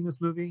ever seen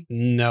this movie?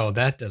 No,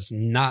 that does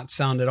not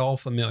sound at all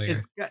familiar.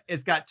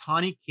 It's got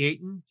Tawny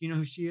Caton. Do you know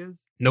who she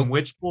is? Nope.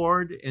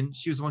 Witchboard, and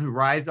she was the one who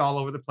writhed all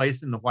over the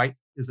place in the White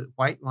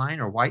Line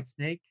or White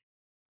Snake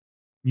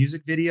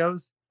music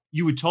videos.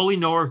 You would totally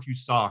know her if you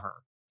saw her.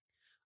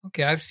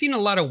 Okay, I've seen a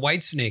lot of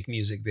Whitesnake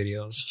music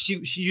videos.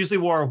 She usually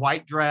wore a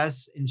white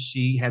dress and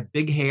she had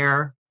big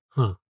hair.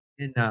 Huh.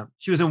 And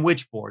she was in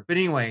Witchboard. But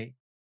anyway,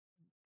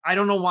 I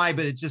don't know why,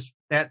 but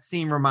that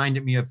scene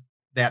reminded me of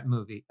that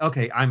movie.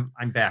 Okay, I'm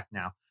back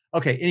now.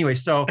 Okay, anyway,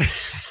 so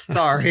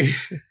sorry.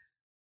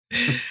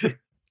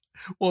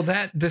 Well,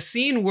 the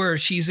scene where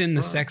she's in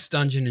the sex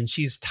dungeon and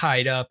she's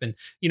tied up and,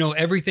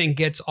 everything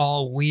gets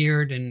all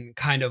weird and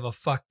kind of a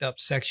fucked up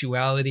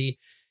sexuality.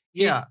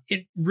 Yeah.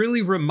 It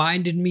really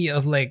reminded me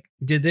of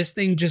did this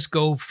thing just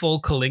go full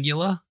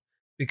Caligula?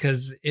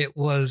 Because it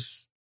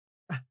was.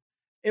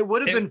 It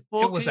would have been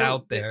full. It was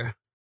out there.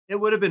 It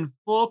would have been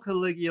full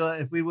Caligula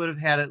if we would have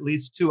had at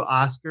least 2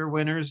 Oscar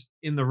winners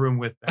in the room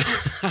with them.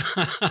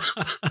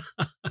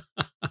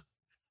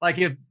 Like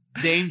if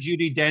Dame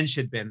Judi Dench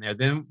had been there,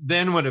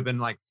 then would have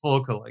been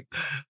full Caligula.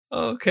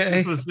 Okay.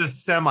 This was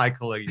just semi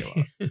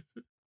Caligula.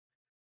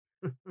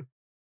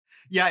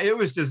 Yeah, it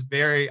was just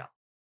very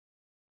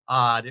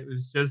odd. It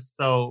was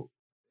so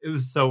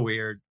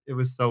weird. It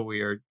was so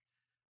weird.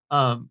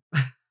 So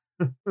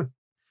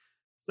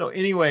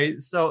anyway,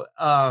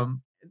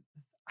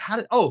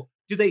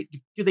 do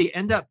they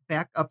end up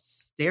back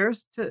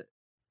upstairs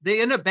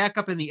they end up back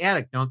up in the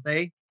attic, don't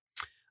they?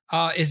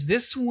 Is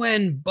this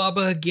when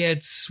Bubba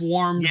gets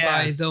swarmed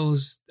by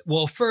those?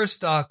 Well,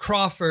 first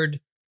Crawford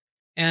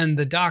and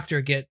the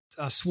doctor get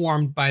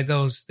swarmed by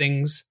those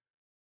things.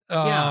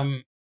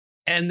 And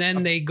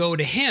then they go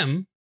to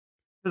him.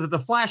 Because of the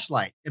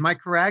flashlight. Am I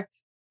correct?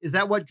 Is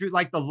that what drew,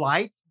 the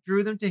light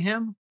drew them to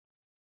him?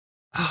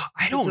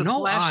 I don't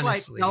know, flashlight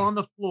honestly. Fell on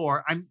the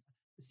floor. I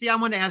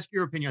want to ask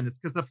your opinion on this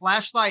because the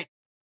flashlight,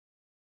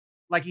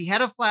 he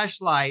had a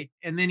flashlight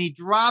and then he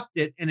dropped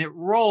it and it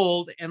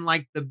rolled and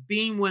the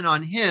beam went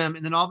on him.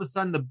 And then all of a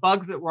sudden the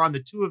bugs that were on the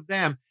 2 of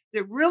them,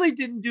 that really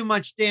didn't do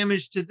much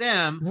damage to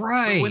them.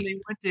 Right. But when they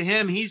went to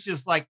him, he's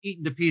just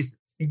eaten to pieces.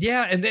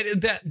 Yeah. And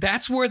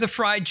that's where the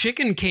fried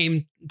chicken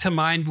came to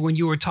mind when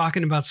you were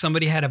talking about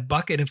somebody had a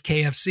bucket of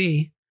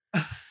KFC.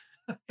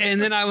 And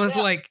then I was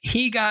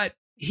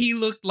he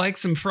looked like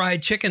some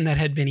fried chicken that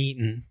had been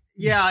eaten.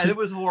 Yeah, it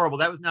was horrible.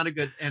 That was not a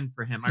good end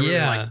for him. I really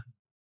liked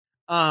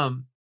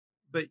him.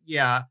 But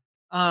yeah.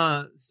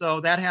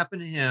 So that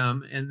happened to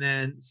him. And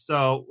then,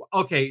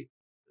 okay.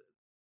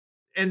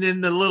 And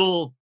then the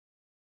little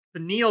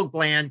pineal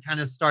gland kind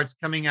of starts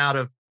coming out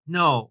of,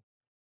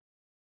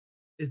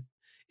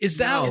 Is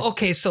that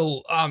okay?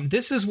 So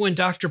this is when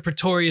Dr.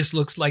 Pretorius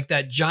looks like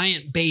that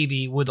giant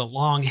baby with a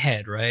long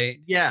head, right?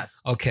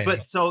 Yes. Okay.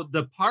 But so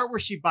the part where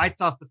she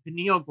bites off the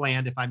pineal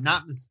gland, if I'm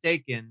not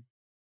mistaken,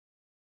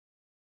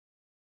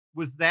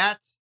 was that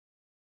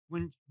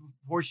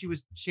before she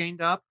was chained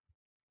up,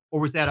 or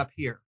was that up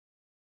here?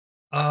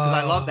 Because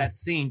I love that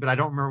scene, but I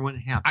don't remember when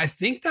it happened. I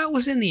think that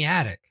was in the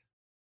attic.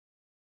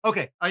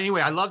 Okay.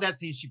 Anyway, I love that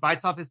scene. She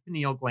bites off his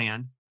pineal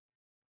gland.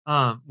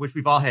 Which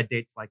we've all had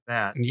dates like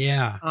that.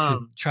 Yeah.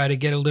 Try to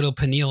get a little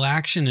pineal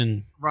action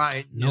and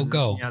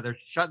go. Yeah, they're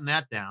shutting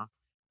that down.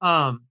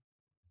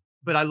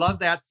 But I love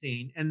that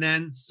scene. And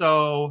then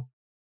so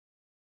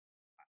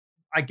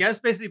I guess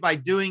basically by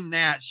doing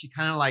that, she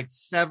kind of like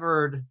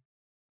severed,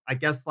 I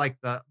guess, like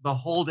the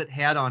hold it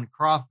had on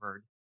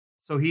Crawford.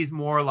 So he's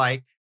more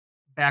like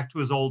back to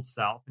his old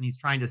self, and he's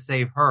trying to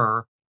save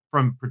her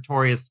from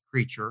Pretorius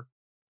creature.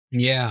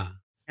 Yeah.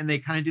 And they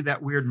kind of do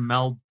that weird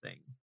meld thing.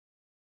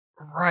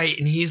 Right.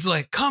 And he's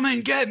like, come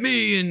and get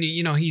me. And,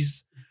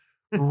 he's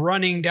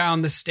running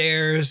down the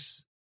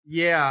stairs.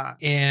 Yeah.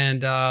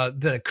 And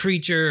the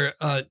creature,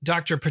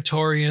 Dr.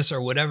 Pretorius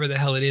or whatever the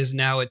hell it is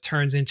now, it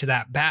turns into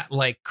that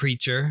bat-like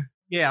creature.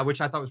 Yeah,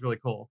 which I thought was really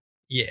cool.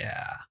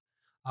 Yeah.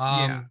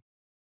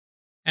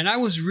 And I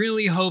was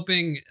really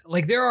hoping,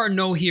 like, there are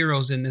no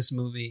heroes in this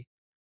movie,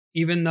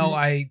 even though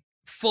I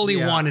fully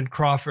wanted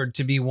Crawford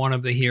to be one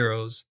of the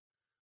heroes.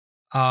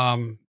 See,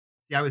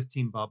 I was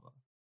Team Bubba.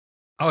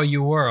 Oh,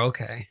 you were?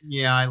 Okay.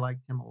 Yeah, I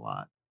liked him a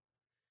lot.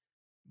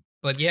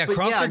 But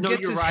Crawford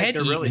gets his head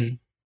eaten.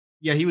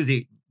 Yeah, he was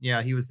eaten.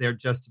 Yeah, he was there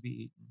just to be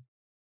eaten.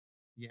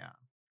 Yeah.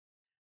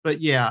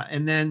 But yeah,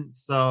 and then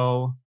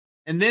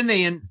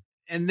they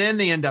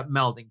end up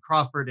melding.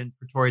 Crawford and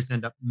Pretorius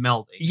end up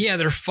melding. Yeah,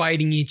 they're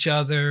fighting each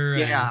other.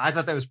 Yeah, I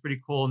thought that was pretty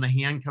cool. And the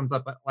hand comes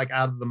up like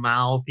out of the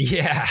mouth.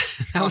 Yeah,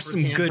 that was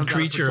some good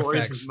creature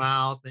effects.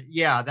 Mouth. And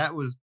yeah, that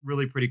was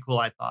really pretty cool,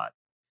 I thought.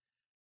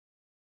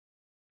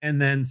 And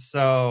then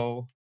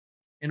so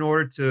in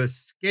order to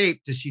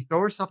escape, does she throw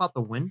herself out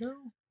the window?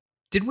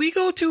 Did we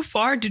go too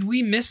far? Did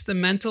we miss the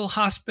mental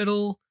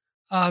hospital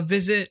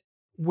visit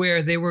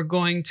where they were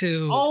going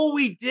to? Oh,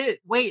 we did.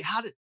 Wait,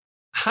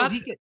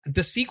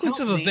 the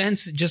sequence of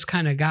events just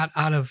kind of got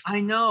out of.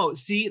 I know.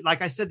 See,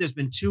 like I said, there's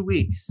been 2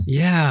 weeks.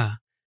 Yeah.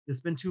 It's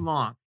been too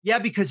long. Yeah,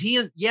 because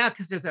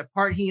there's that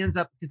part he ends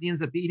up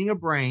eating a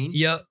brain.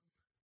 Yep.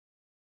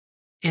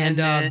 And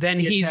then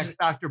he's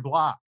Dr.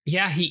 Block.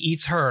 Yeah, he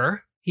eats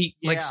her. He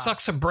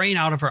sucks a brain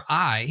out of her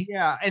eye.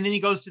 Yeah, and then he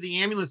goes to the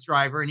ambulance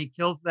driver and he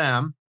kills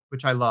them,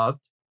 which I loved.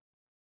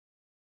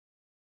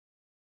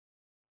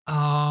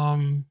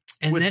 And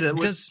then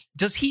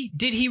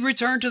did he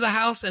return to the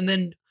house and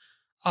then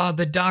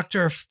the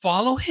doctor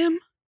follow him?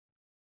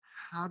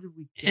 How did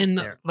we get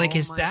there? Like,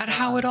 is that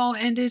how it all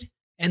ended?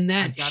 And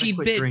that she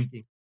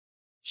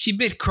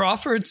bit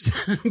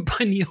Crawford's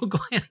pineal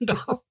gland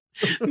off,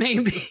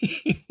 maybe.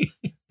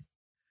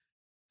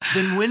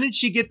 Then when did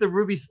she get the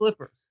ruby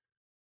slippers?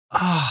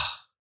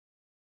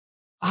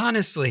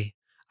 Honestly,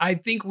 I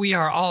think we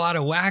are all out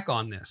of whack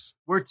on this.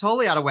 We're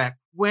totally out of whack.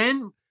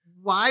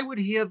 Why would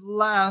he have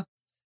left?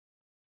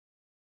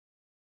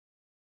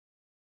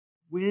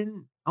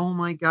 Oh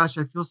my gosh,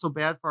 I feel so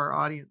bad for our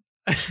audience.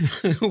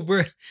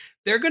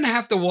 They're going to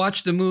have to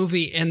watch the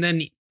movie and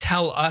then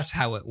tell us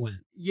how it went.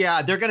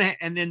 Yeah, they're going to,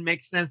 and then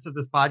make sense of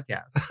this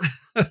podcast.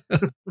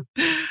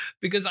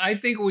 Because I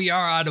think we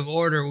are out of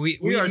order. We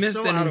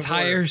missed an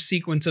entire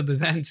sequence of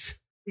events.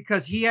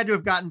 Because he had to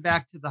have gotten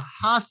back to the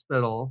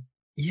hospital.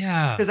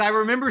 Yeah. Because I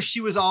remember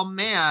she was all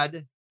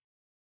mad.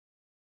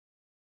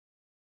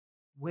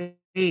 Wait,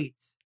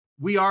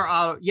 we are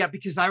out. Yeah,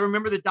 because I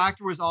remember the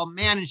doctor was all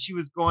mad and she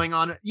was going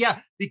on. Yeah,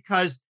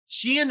 because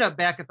she ended up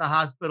back at the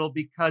hospital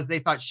because they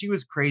thought she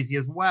was crazy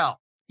as well.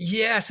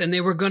 Yes, and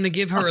they were going to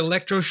give her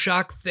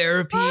electroshock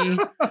therapy.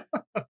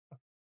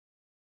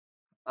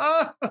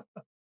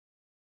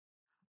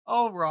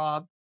 Oh,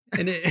 Rob.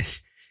 And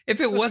if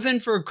it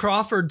wasn't for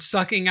Crawford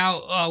sucking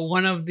out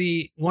one of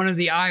the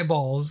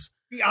eyeballs.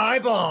 The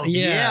eyeball.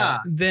 Yeah.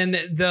 Then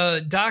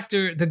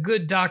the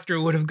good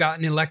doctor would have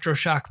gotten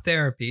electroshock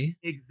therapy.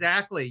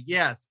 Exactly.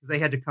 Yes. Because they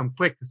had to come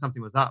quick because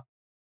something was up.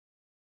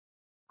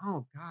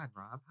 Oh God,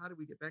 Rob, how did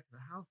we get back to the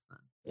house then?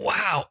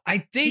 Wow. I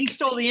think he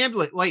stole the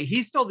ambulance. Wait,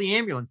 he stole the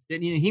ambulance,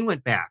 didn't he? He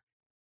went back.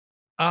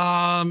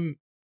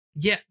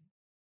 Yeah.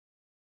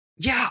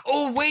 Yeah.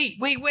 Oh, wait.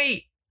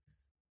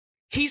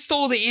 He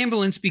stole the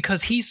ambulance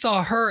because he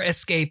saw her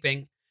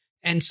escaping.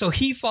 And so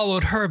he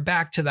followed her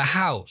back to the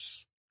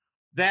house.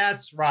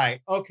 That's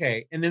right.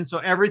 Okay. And then so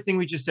everything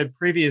we just said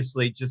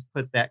previously, just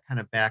put that kind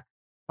of back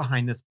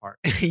behind this part.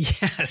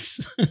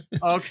 Yes.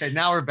 Okay.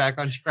 Now we're back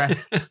on track.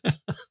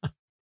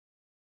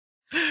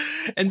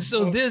 And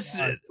so Oh, this,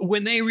 God.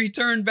 when they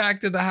return back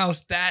to the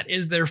house, that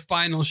is their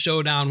final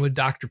showdown with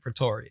Dr.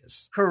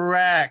 Pretorius.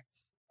 Correct.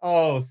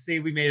 Oh, see,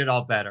 we made it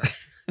all better.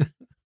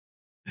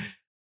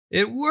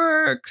 It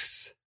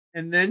works.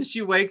 And then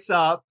she wakes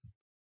up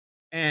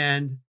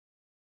and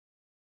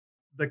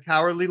the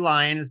Cowardly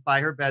Lion is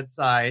by her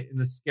bedside and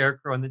the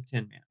Scarecrow and the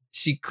Tin Man.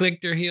 She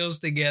clicked her heels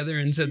together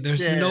and said, there's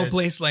did. no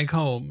place like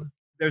home.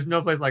 There's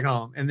no place like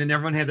home. And then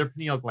everyone had their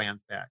pineal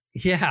glands back.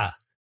 Yeah.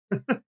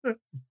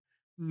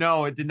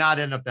 No, it did not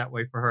end up that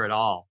way for her at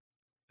all.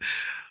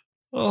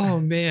 Oh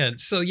man.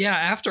 So yeah,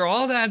 after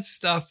all that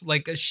stuff,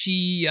 like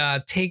she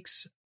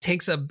takes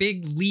a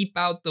big leap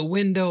out the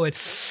window and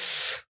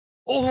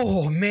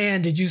oh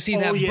man, did you see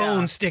that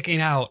bone sticking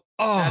out?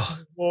 Oh,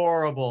 That's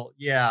horrible.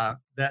 Yeah.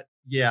 The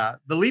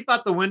leap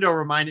out the window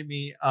reminded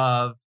me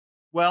of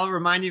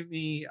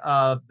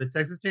the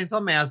Texas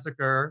Chainsaw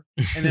Massacre,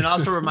 and then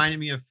also reminded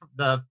me of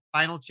the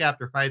final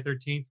chapter, Friday the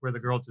 13th, where the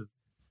girl just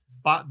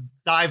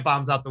dive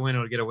bombs out the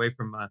window to get away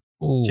from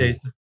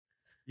Jason.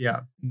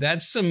 Yeah.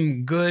 That's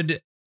some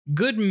good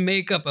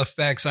makeup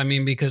effects. I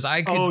mean, because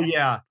I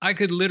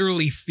could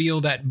literally feel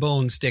that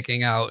bone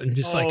sticking out and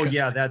just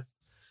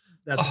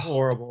that's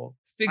horrible.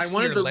 I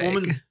wanted the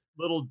woman's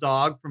little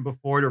dog from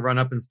before to run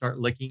up and start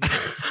licking it.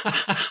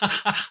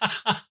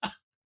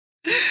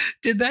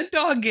 Did that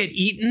dog get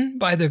eaten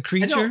by the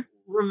creature?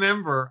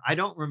 I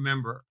don't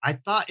remember. I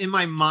thought in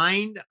my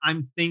mind,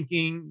 I'm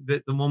thinking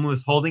that the woman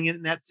was holding it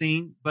in that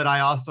scene, but I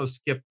also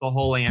skipped the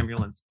whole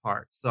ambulance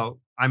part. So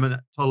I'm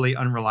a totally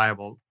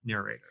unreliable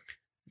narrator.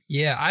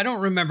 Yeah, I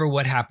don't remember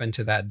what happened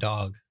to that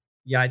dog.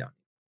 Yeah, I don't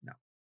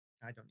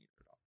either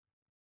at all.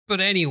 But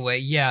anyway,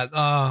 yeah,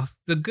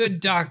 the good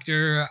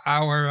doctor,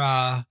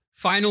 our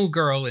final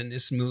girl in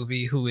this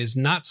movie, who is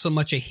not so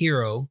much a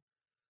hero,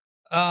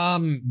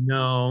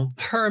 no,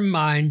 her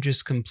mind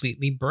just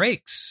completely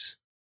breaks.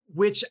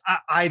 Which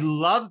I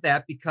love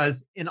that,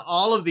 because in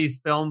all of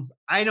these films,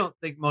 I don't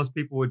think most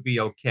people would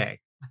be okay.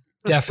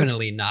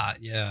 Definitely not.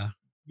 Yeah.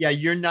 Yeah,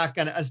 you're not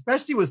going to,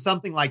 especially with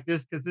something like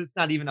this, because it's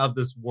not even of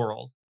this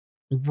world.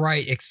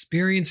 Right.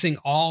 Experiencing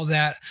all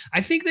that.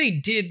 I think they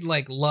did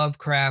like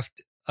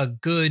Lovecraft a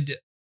good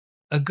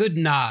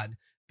nod,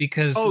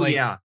 because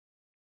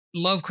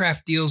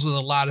Lovecraft deals with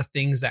a lot of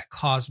things that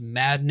cause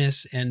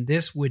madness, and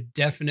this would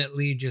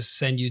definitely just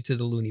send you to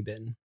the loony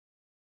bin.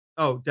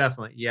 Oh,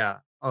 definitely. Yeah.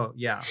 Oh,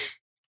 yeah.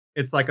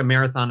 It's like a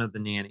marathon of The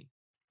Nanny.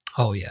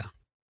 Oh, yeah.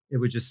 It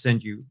would just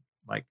send you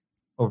like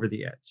over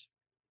the edge.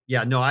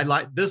 Yeah, no, I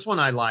like this one.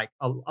 I like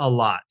a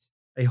lot,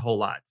 a whole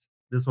lot.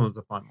 This one was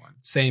a fun one.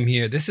 Same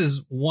here. This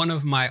is one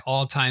of my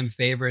all-time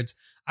favorites.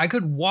 I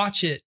could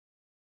watch it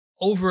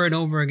over and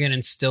over again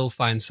and still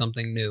find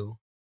something new.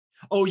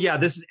 Oh, yeah.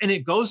 And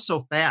it goes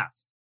so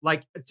fast.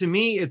 Like, to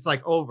me, it's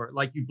like over.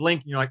 Like, you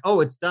blink and you're like, oh,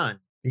 it's done.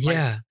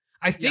 Yeah. Like,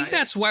 I think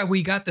that's why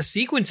we got the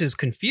sequences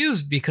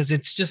confused, because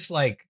it's just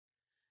like,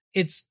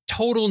 it's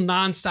total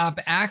nonstop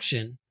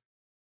action.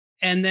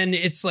 And then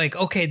it's like,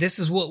 okay, this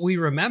is what we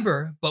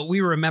remember, but we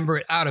remember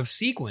it out of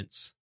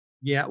sequence.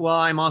 Yeah. Well,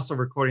 I'm also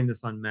recording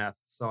this on meth,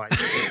 so I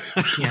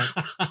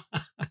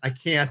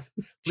can't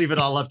leave it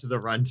all up to the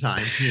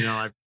runtime. You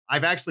know,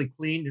 I've actually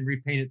cleaned and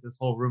repainted this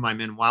whole room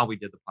I'm in while we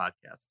did the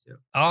podcast too.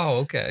 Oh,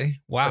 okay.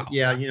 Wow. But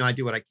yeah. You know, I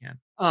do what I can.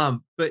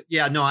 But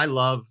yeah, no, I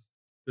love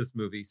this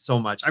movie so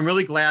much. I'm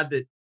really glad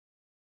that,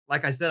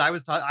 like I said, I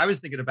was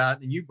thinking about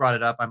it and you brought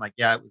it up. I'm like,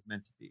 yeah, it was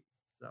meant to be.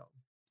 So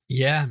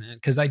yeah, man.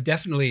 Cause I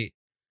definitely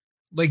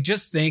like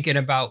just thinking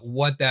about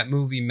what that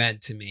movie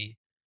meant to me,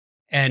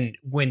 and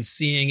when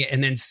seeing it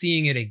and then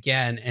seeing it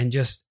again and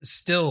just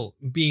still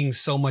being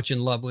so much in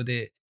love with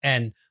it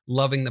and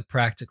loving the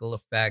practical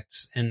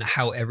effects and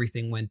how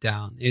everything went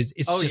down. It's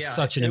just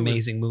such an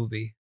amazing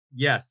movie.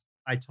 Yes,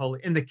 I totally.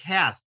 And the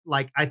cast,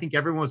 like, I think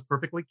everyone was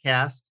perfectly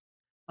cast.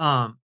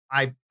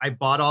 I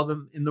bought all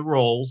them in the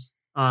roles.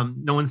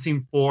 No one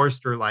seemed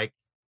forced or like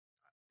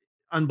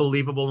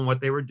unbelievable in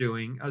what they were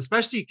doing,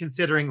 especially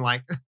considering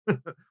like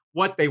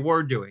what they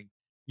were doing.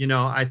 You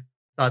know, I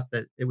thought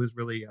that it was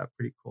really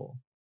pretty cool.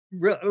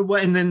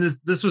 And then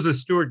this was a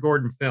Stuart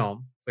Gordon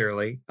film,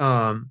 clearly.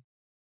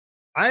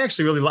 I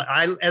actually really like,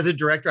 as a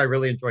director, I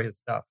really enjoy his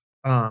stuff.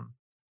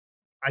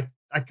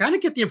 I kind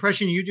of get the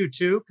impression you do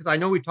too, because I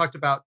know we talked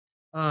about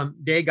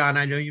Dagon.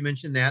 I know you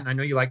mentioned that, and I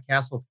know you like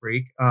Castle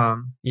Freak.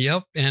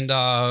 Yep. And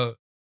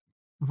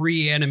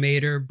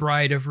Reanimator,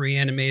 Bride of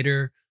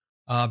Reanimator,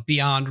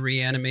 Beyond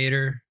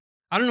Reanimator.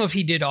 I don't know if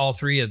he did all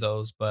three of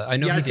those, but I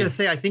know. Yeah, I was going to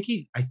say, I think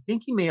he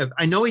may have.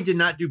 I know he did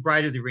not do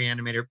Bride of the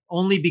Reanimator,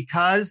 only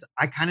because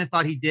I kind of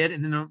thought he did,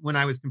 and then when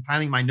I was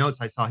compiling my notes,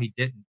 I saw he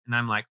didn't, and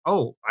I'm like,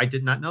 oh, I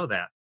did not know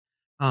that.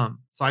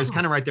 So I was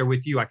kind of right there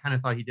with you. I kind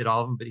of thought he did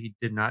all of them, but he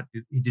did not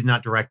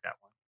direct that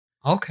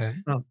one. Okay.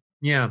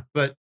 Yeah,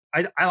 but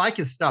I like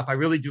his stuff. I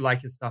really do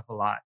like his stuff a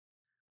lot.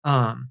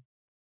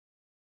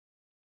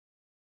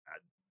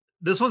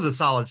 This one's a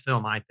solid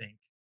film, I think.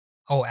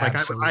 Oh,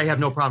 absolutely. Like I have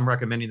no problem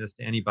recommending this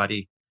to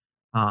anybody,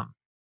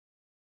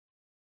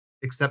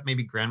 except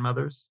maybe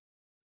grandmothers.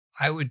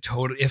 I would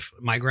totally, if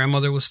my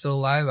grandmother was still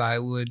alive, I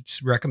would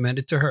recommend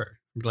it to her.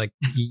 Like,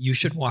 you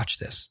should watch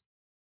this.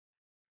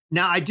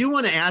 Now, I do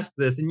want to ask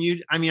this, and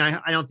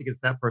I don't think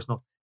it's that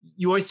personal.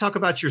 You always talk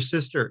about your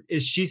sister.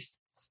 Is she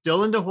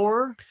still into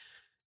horror?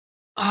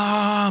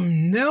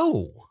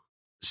 No.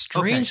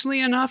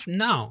 Strangely enough,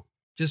 no.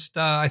 Just,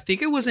 I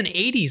think it was an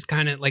 80s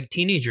kind of like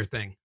teenager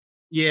thing.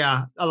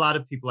 Yeah, a lot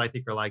of people I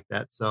think are like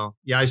that. So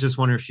yeah, I was just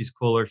wondering if she's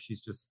cool or if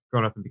she's just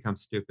grown up and become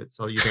stupid.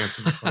 So you've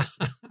answered my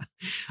question.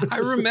 I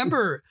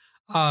remember,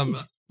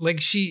 like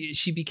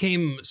she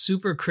became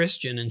super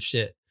Christian and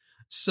shit.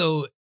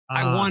 So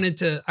I wanted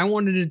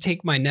to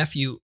take my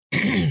nephew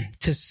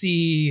to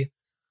see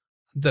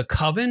The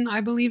Coven, I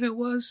believe it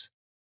was.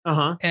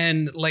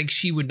 And like,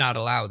 she would not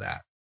allow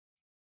that.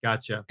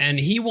 Gotcha. And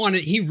he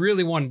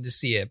really wanted to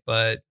see it,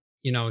 but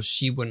you know,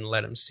 she wouldn't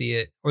let him see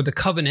it. Or The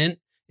Covenant.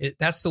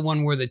 That's the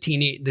one where the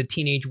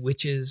teenage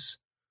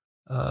witches.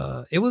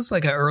 It was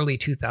like an early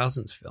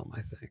 2000s film, I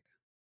think.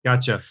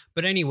 Gotcha.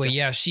 But anyway,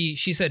 yeah, she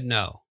said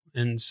no,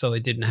 and so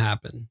it didn't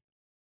happen.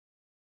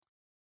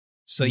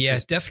 So yeah,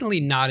 it's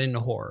definitely not into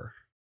horror.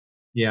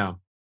 Yeah.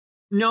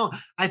 No,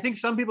 I think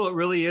some people it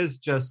really is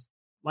just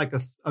like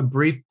a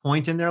brief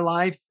point in their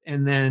life,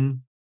 and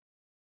then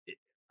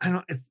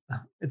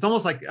it's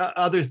almost like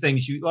other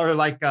things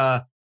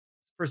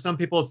for some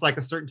people it's like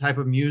a certain type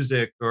of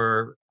music,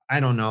 or I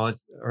don't know,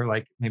 or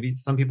like maybe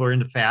some people are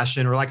into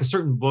fashion, or like a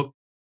certain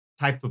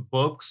type of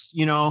books,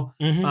 you know,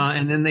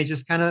 and then it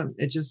just kind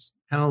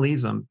of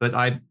leaves them. But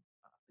I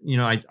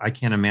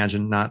can't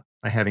imagine not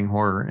having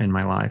horror in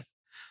my life.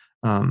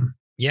 I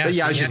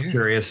was just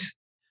curious.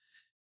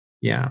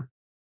 Yeah.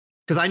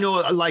 Cause I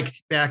know like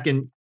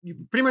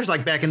pretty much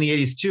like back in the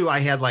 80s too, I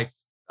had like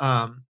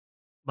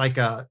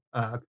a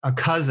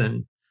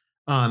cousin.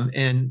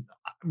 And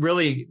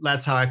really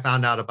that's how I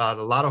found out about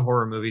a lot of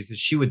horror movies, is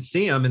she would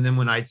see them. And then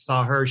when I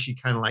saw her, she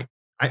kind of like,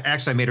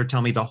 I made her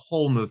tell me the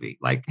whole movie,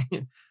 like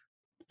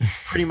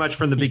pretty much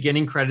from the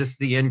beginning credits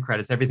to the end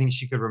credits, everything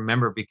she could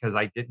remember, because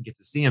I didn't get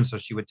to see him. So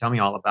she would tell me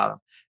all about him.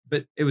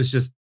 But it was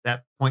just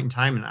that point in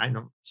time. And I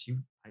don't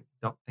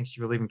think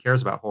she really even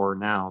cares about horror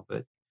now,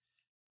 but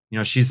you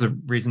know, she's the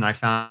reason I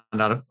found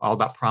out all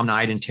about Prom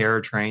Night and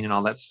Terror Train and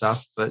all that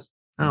stuff. But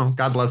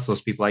God bless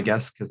those people, I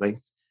guess, because they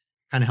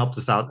kind of helped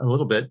us out a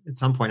little bit at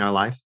some point in our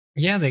life.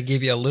 Yeah, they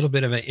gave you a little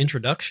bit of an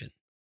introduction.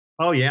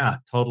 Oh, yeah,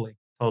 totally.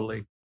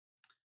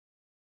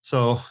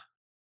 So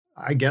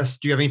I guess,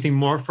 do you have anything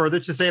more further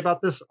to say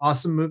about this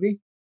awesome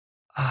movie?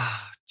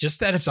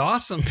 Just that it's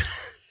awesome.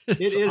 It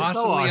is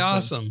awesomely so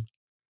awesome.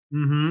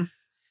 Mm-hmm.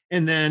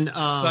 And then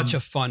such a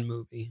fun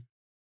movie.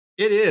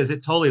 It is.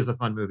 It totally is a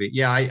fun movie.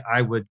 Yeah,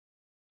 I would.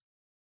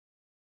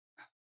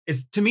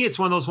 To me, it's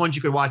one of those ones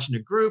you could watch in a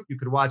group. You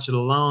could watch it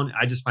alone.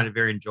 I just find it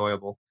very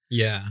enjoyable.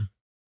 Yeah.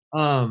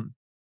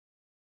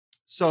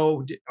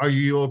 So are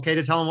you okay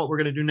to tell them what we're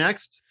going to do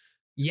next?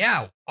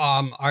 Yeah.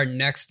 Our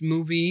next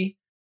movie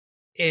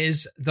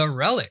is The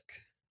Relic.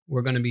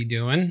 We're going to be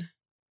doing.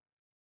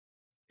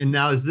 And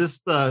now, is this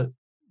the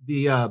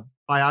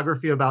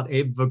biography about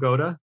Abe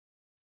Vigoda?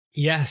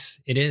 Yes,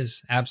 it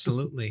is.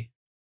 Absolutely.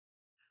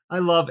 I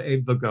love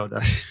Abe Vigoda.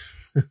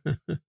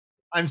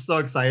 I'm so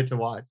excited to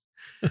watch.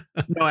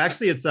 No,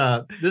 actually, this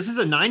is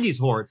a 90s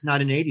horror. It's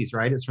not an 80s,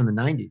 right? It's from the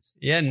 90s.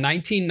 Yeah,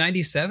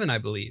 1997, I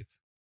believe.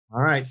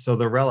 All right. So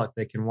The Relic,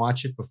 they can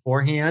watch it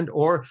beforehand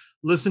or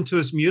listen to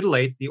us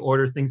mutilate the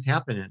order things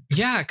happen in.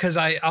 Yeah, because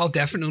I'll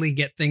definitely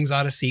get things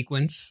out of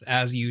sequence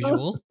as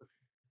usual.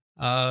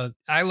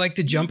 I like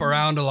to jump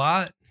around a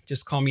lot.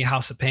 Just call me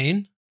House of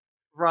Pain.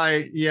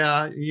 Right.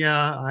 Yeah.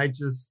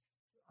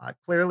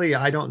 Clearly,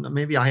 I don't know.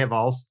 Maybe I have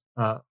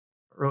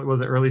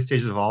early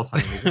stages of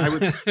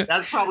Alzheimer's.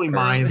 That's probably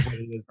mine. Is what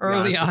it is,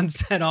 early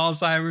onset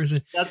Alzheimer's.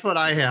 That's what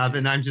I have,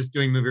 and I'm just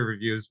doing movie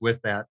reviews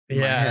with that.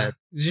 In my head.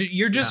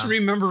 You're just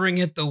remembering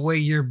it the way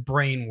your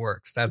brain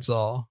works. That's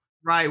all.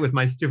 Right, with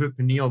my stupid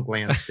pineal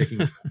gland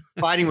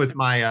fighting with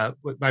my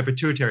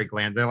pituitary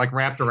gland. They're like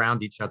wrapped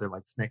around each other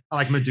like snake,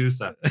 like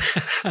Medusa.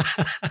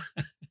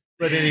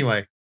 But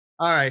anyway.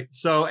 All right.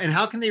 So, and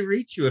how can they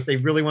reach you if they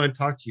really want to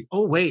talk to you?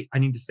 Oh, wait, I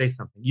need to say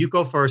something. You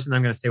go first, and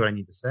I'm going to say what I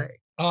need to say.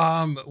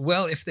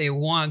 Well, if they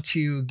want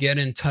to get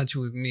in touch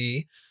with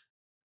me,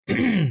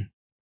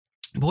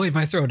 boy,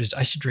 my throat is,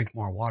 I should drink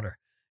more water.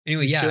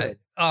 Anyway,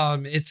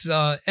 it's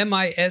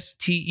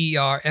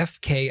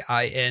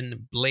MISTERFKIN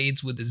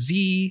Blades with a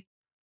Z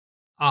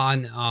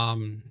on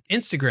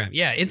Instagram.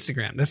 Yeah,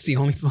 Instagram. That's the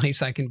only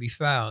place I can be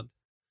found.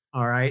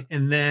 All right.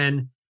 And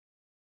then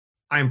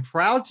I'm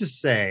proud to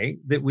say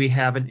that we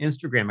have an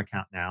Instagram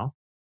account now.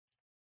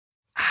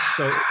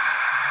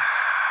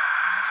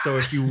 So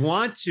if you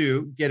want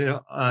to get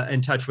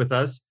in touch with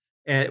us,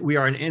 we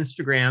are on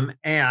Instagram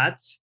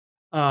at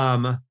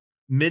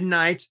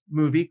Midnight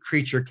Movie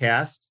Creature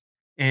Cast.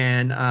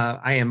 And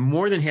I am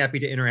more than happy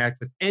to interact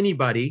with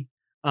anybody.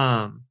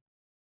 I'm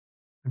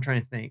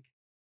trying to think.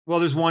 Well,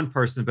 there's one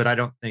person, but I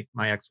don't think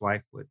my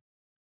ex-wife would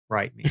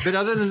write me. But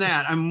other than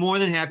that, I'm more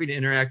than happy to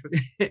interact with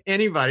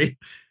anybody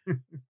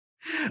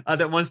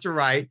that wants to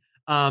write.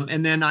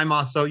 And then I'm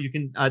also, you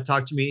can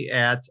talk to me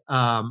at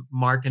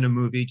Mark in a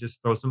Movie.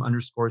 Just throw some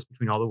underscores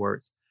between all the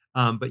words.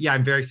 But yeah,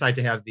 I'm very excited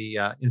to have the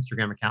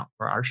Instagram account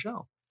for our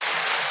show.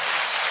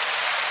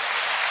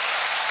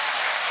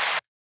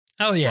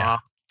 Oh yeah.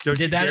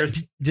 Did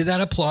that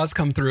applause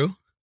come through?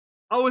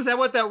 Oh, is that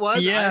what that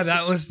was? Yeah,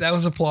 that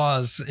was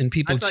applause and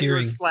people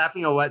cheering. You were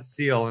slapping a wet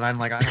seal, and I'm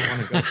like, I don't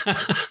want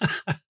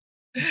to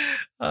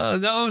go.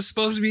 No, it's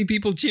supposed to be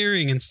people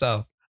cheering and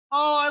stuff.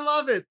 Oh, I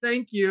love it.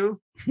 Thank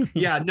you.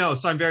 Yeah, no,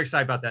 so I'm very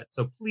excited about that.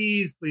 So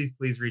please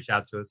reach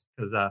out to us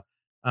because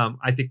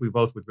I think we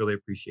both would really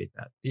appreciate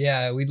that.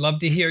 Yeah, we'd love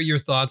to hear your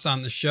thoughts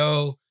on the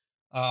show.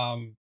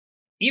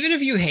 Even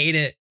if you hate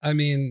it, I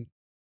mean,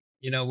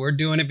 we're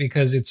doing it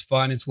because it's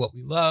fun. It's what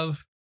we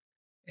love.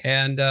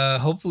 And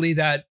hopefully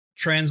that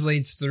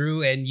translates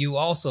through and you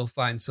also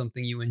find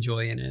something you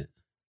enjoy in it.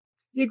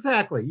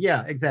 Exactly.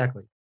 Yeah,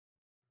 exactly.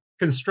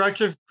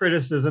 Constructive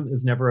criticism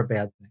is never a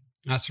bad thing.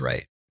 That's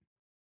right.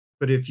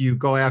 But if you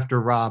go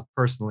after Rob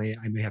personally,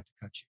 I may have to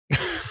cut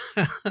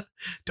you.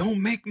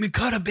 Don't make me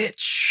cut a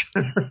bitch.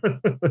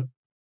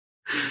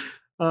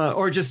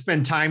 Or just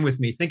spend time with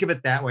me. Think of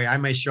it that way. I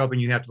may show up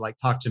and you have to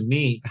talk to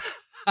me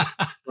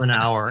for an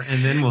hour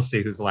and then we'll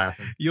see who's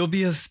laughing. You'll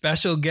be a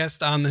special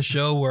guest on the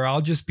show where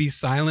I'll just be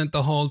silent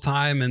the whole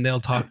time and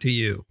they'll talk to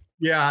you.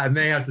 Yeah, and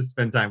they have to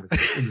spend time with you.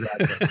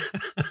 Exactly.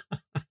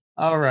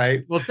 All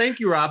right. Well, thank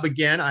you, Rob,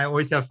 again. I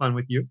always have fun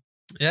with you.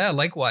 Yeah,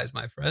 likewise,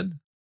 my friend.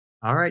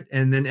 All right.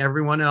 And then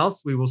everyone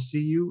else, we will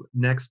see you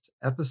next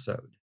episode.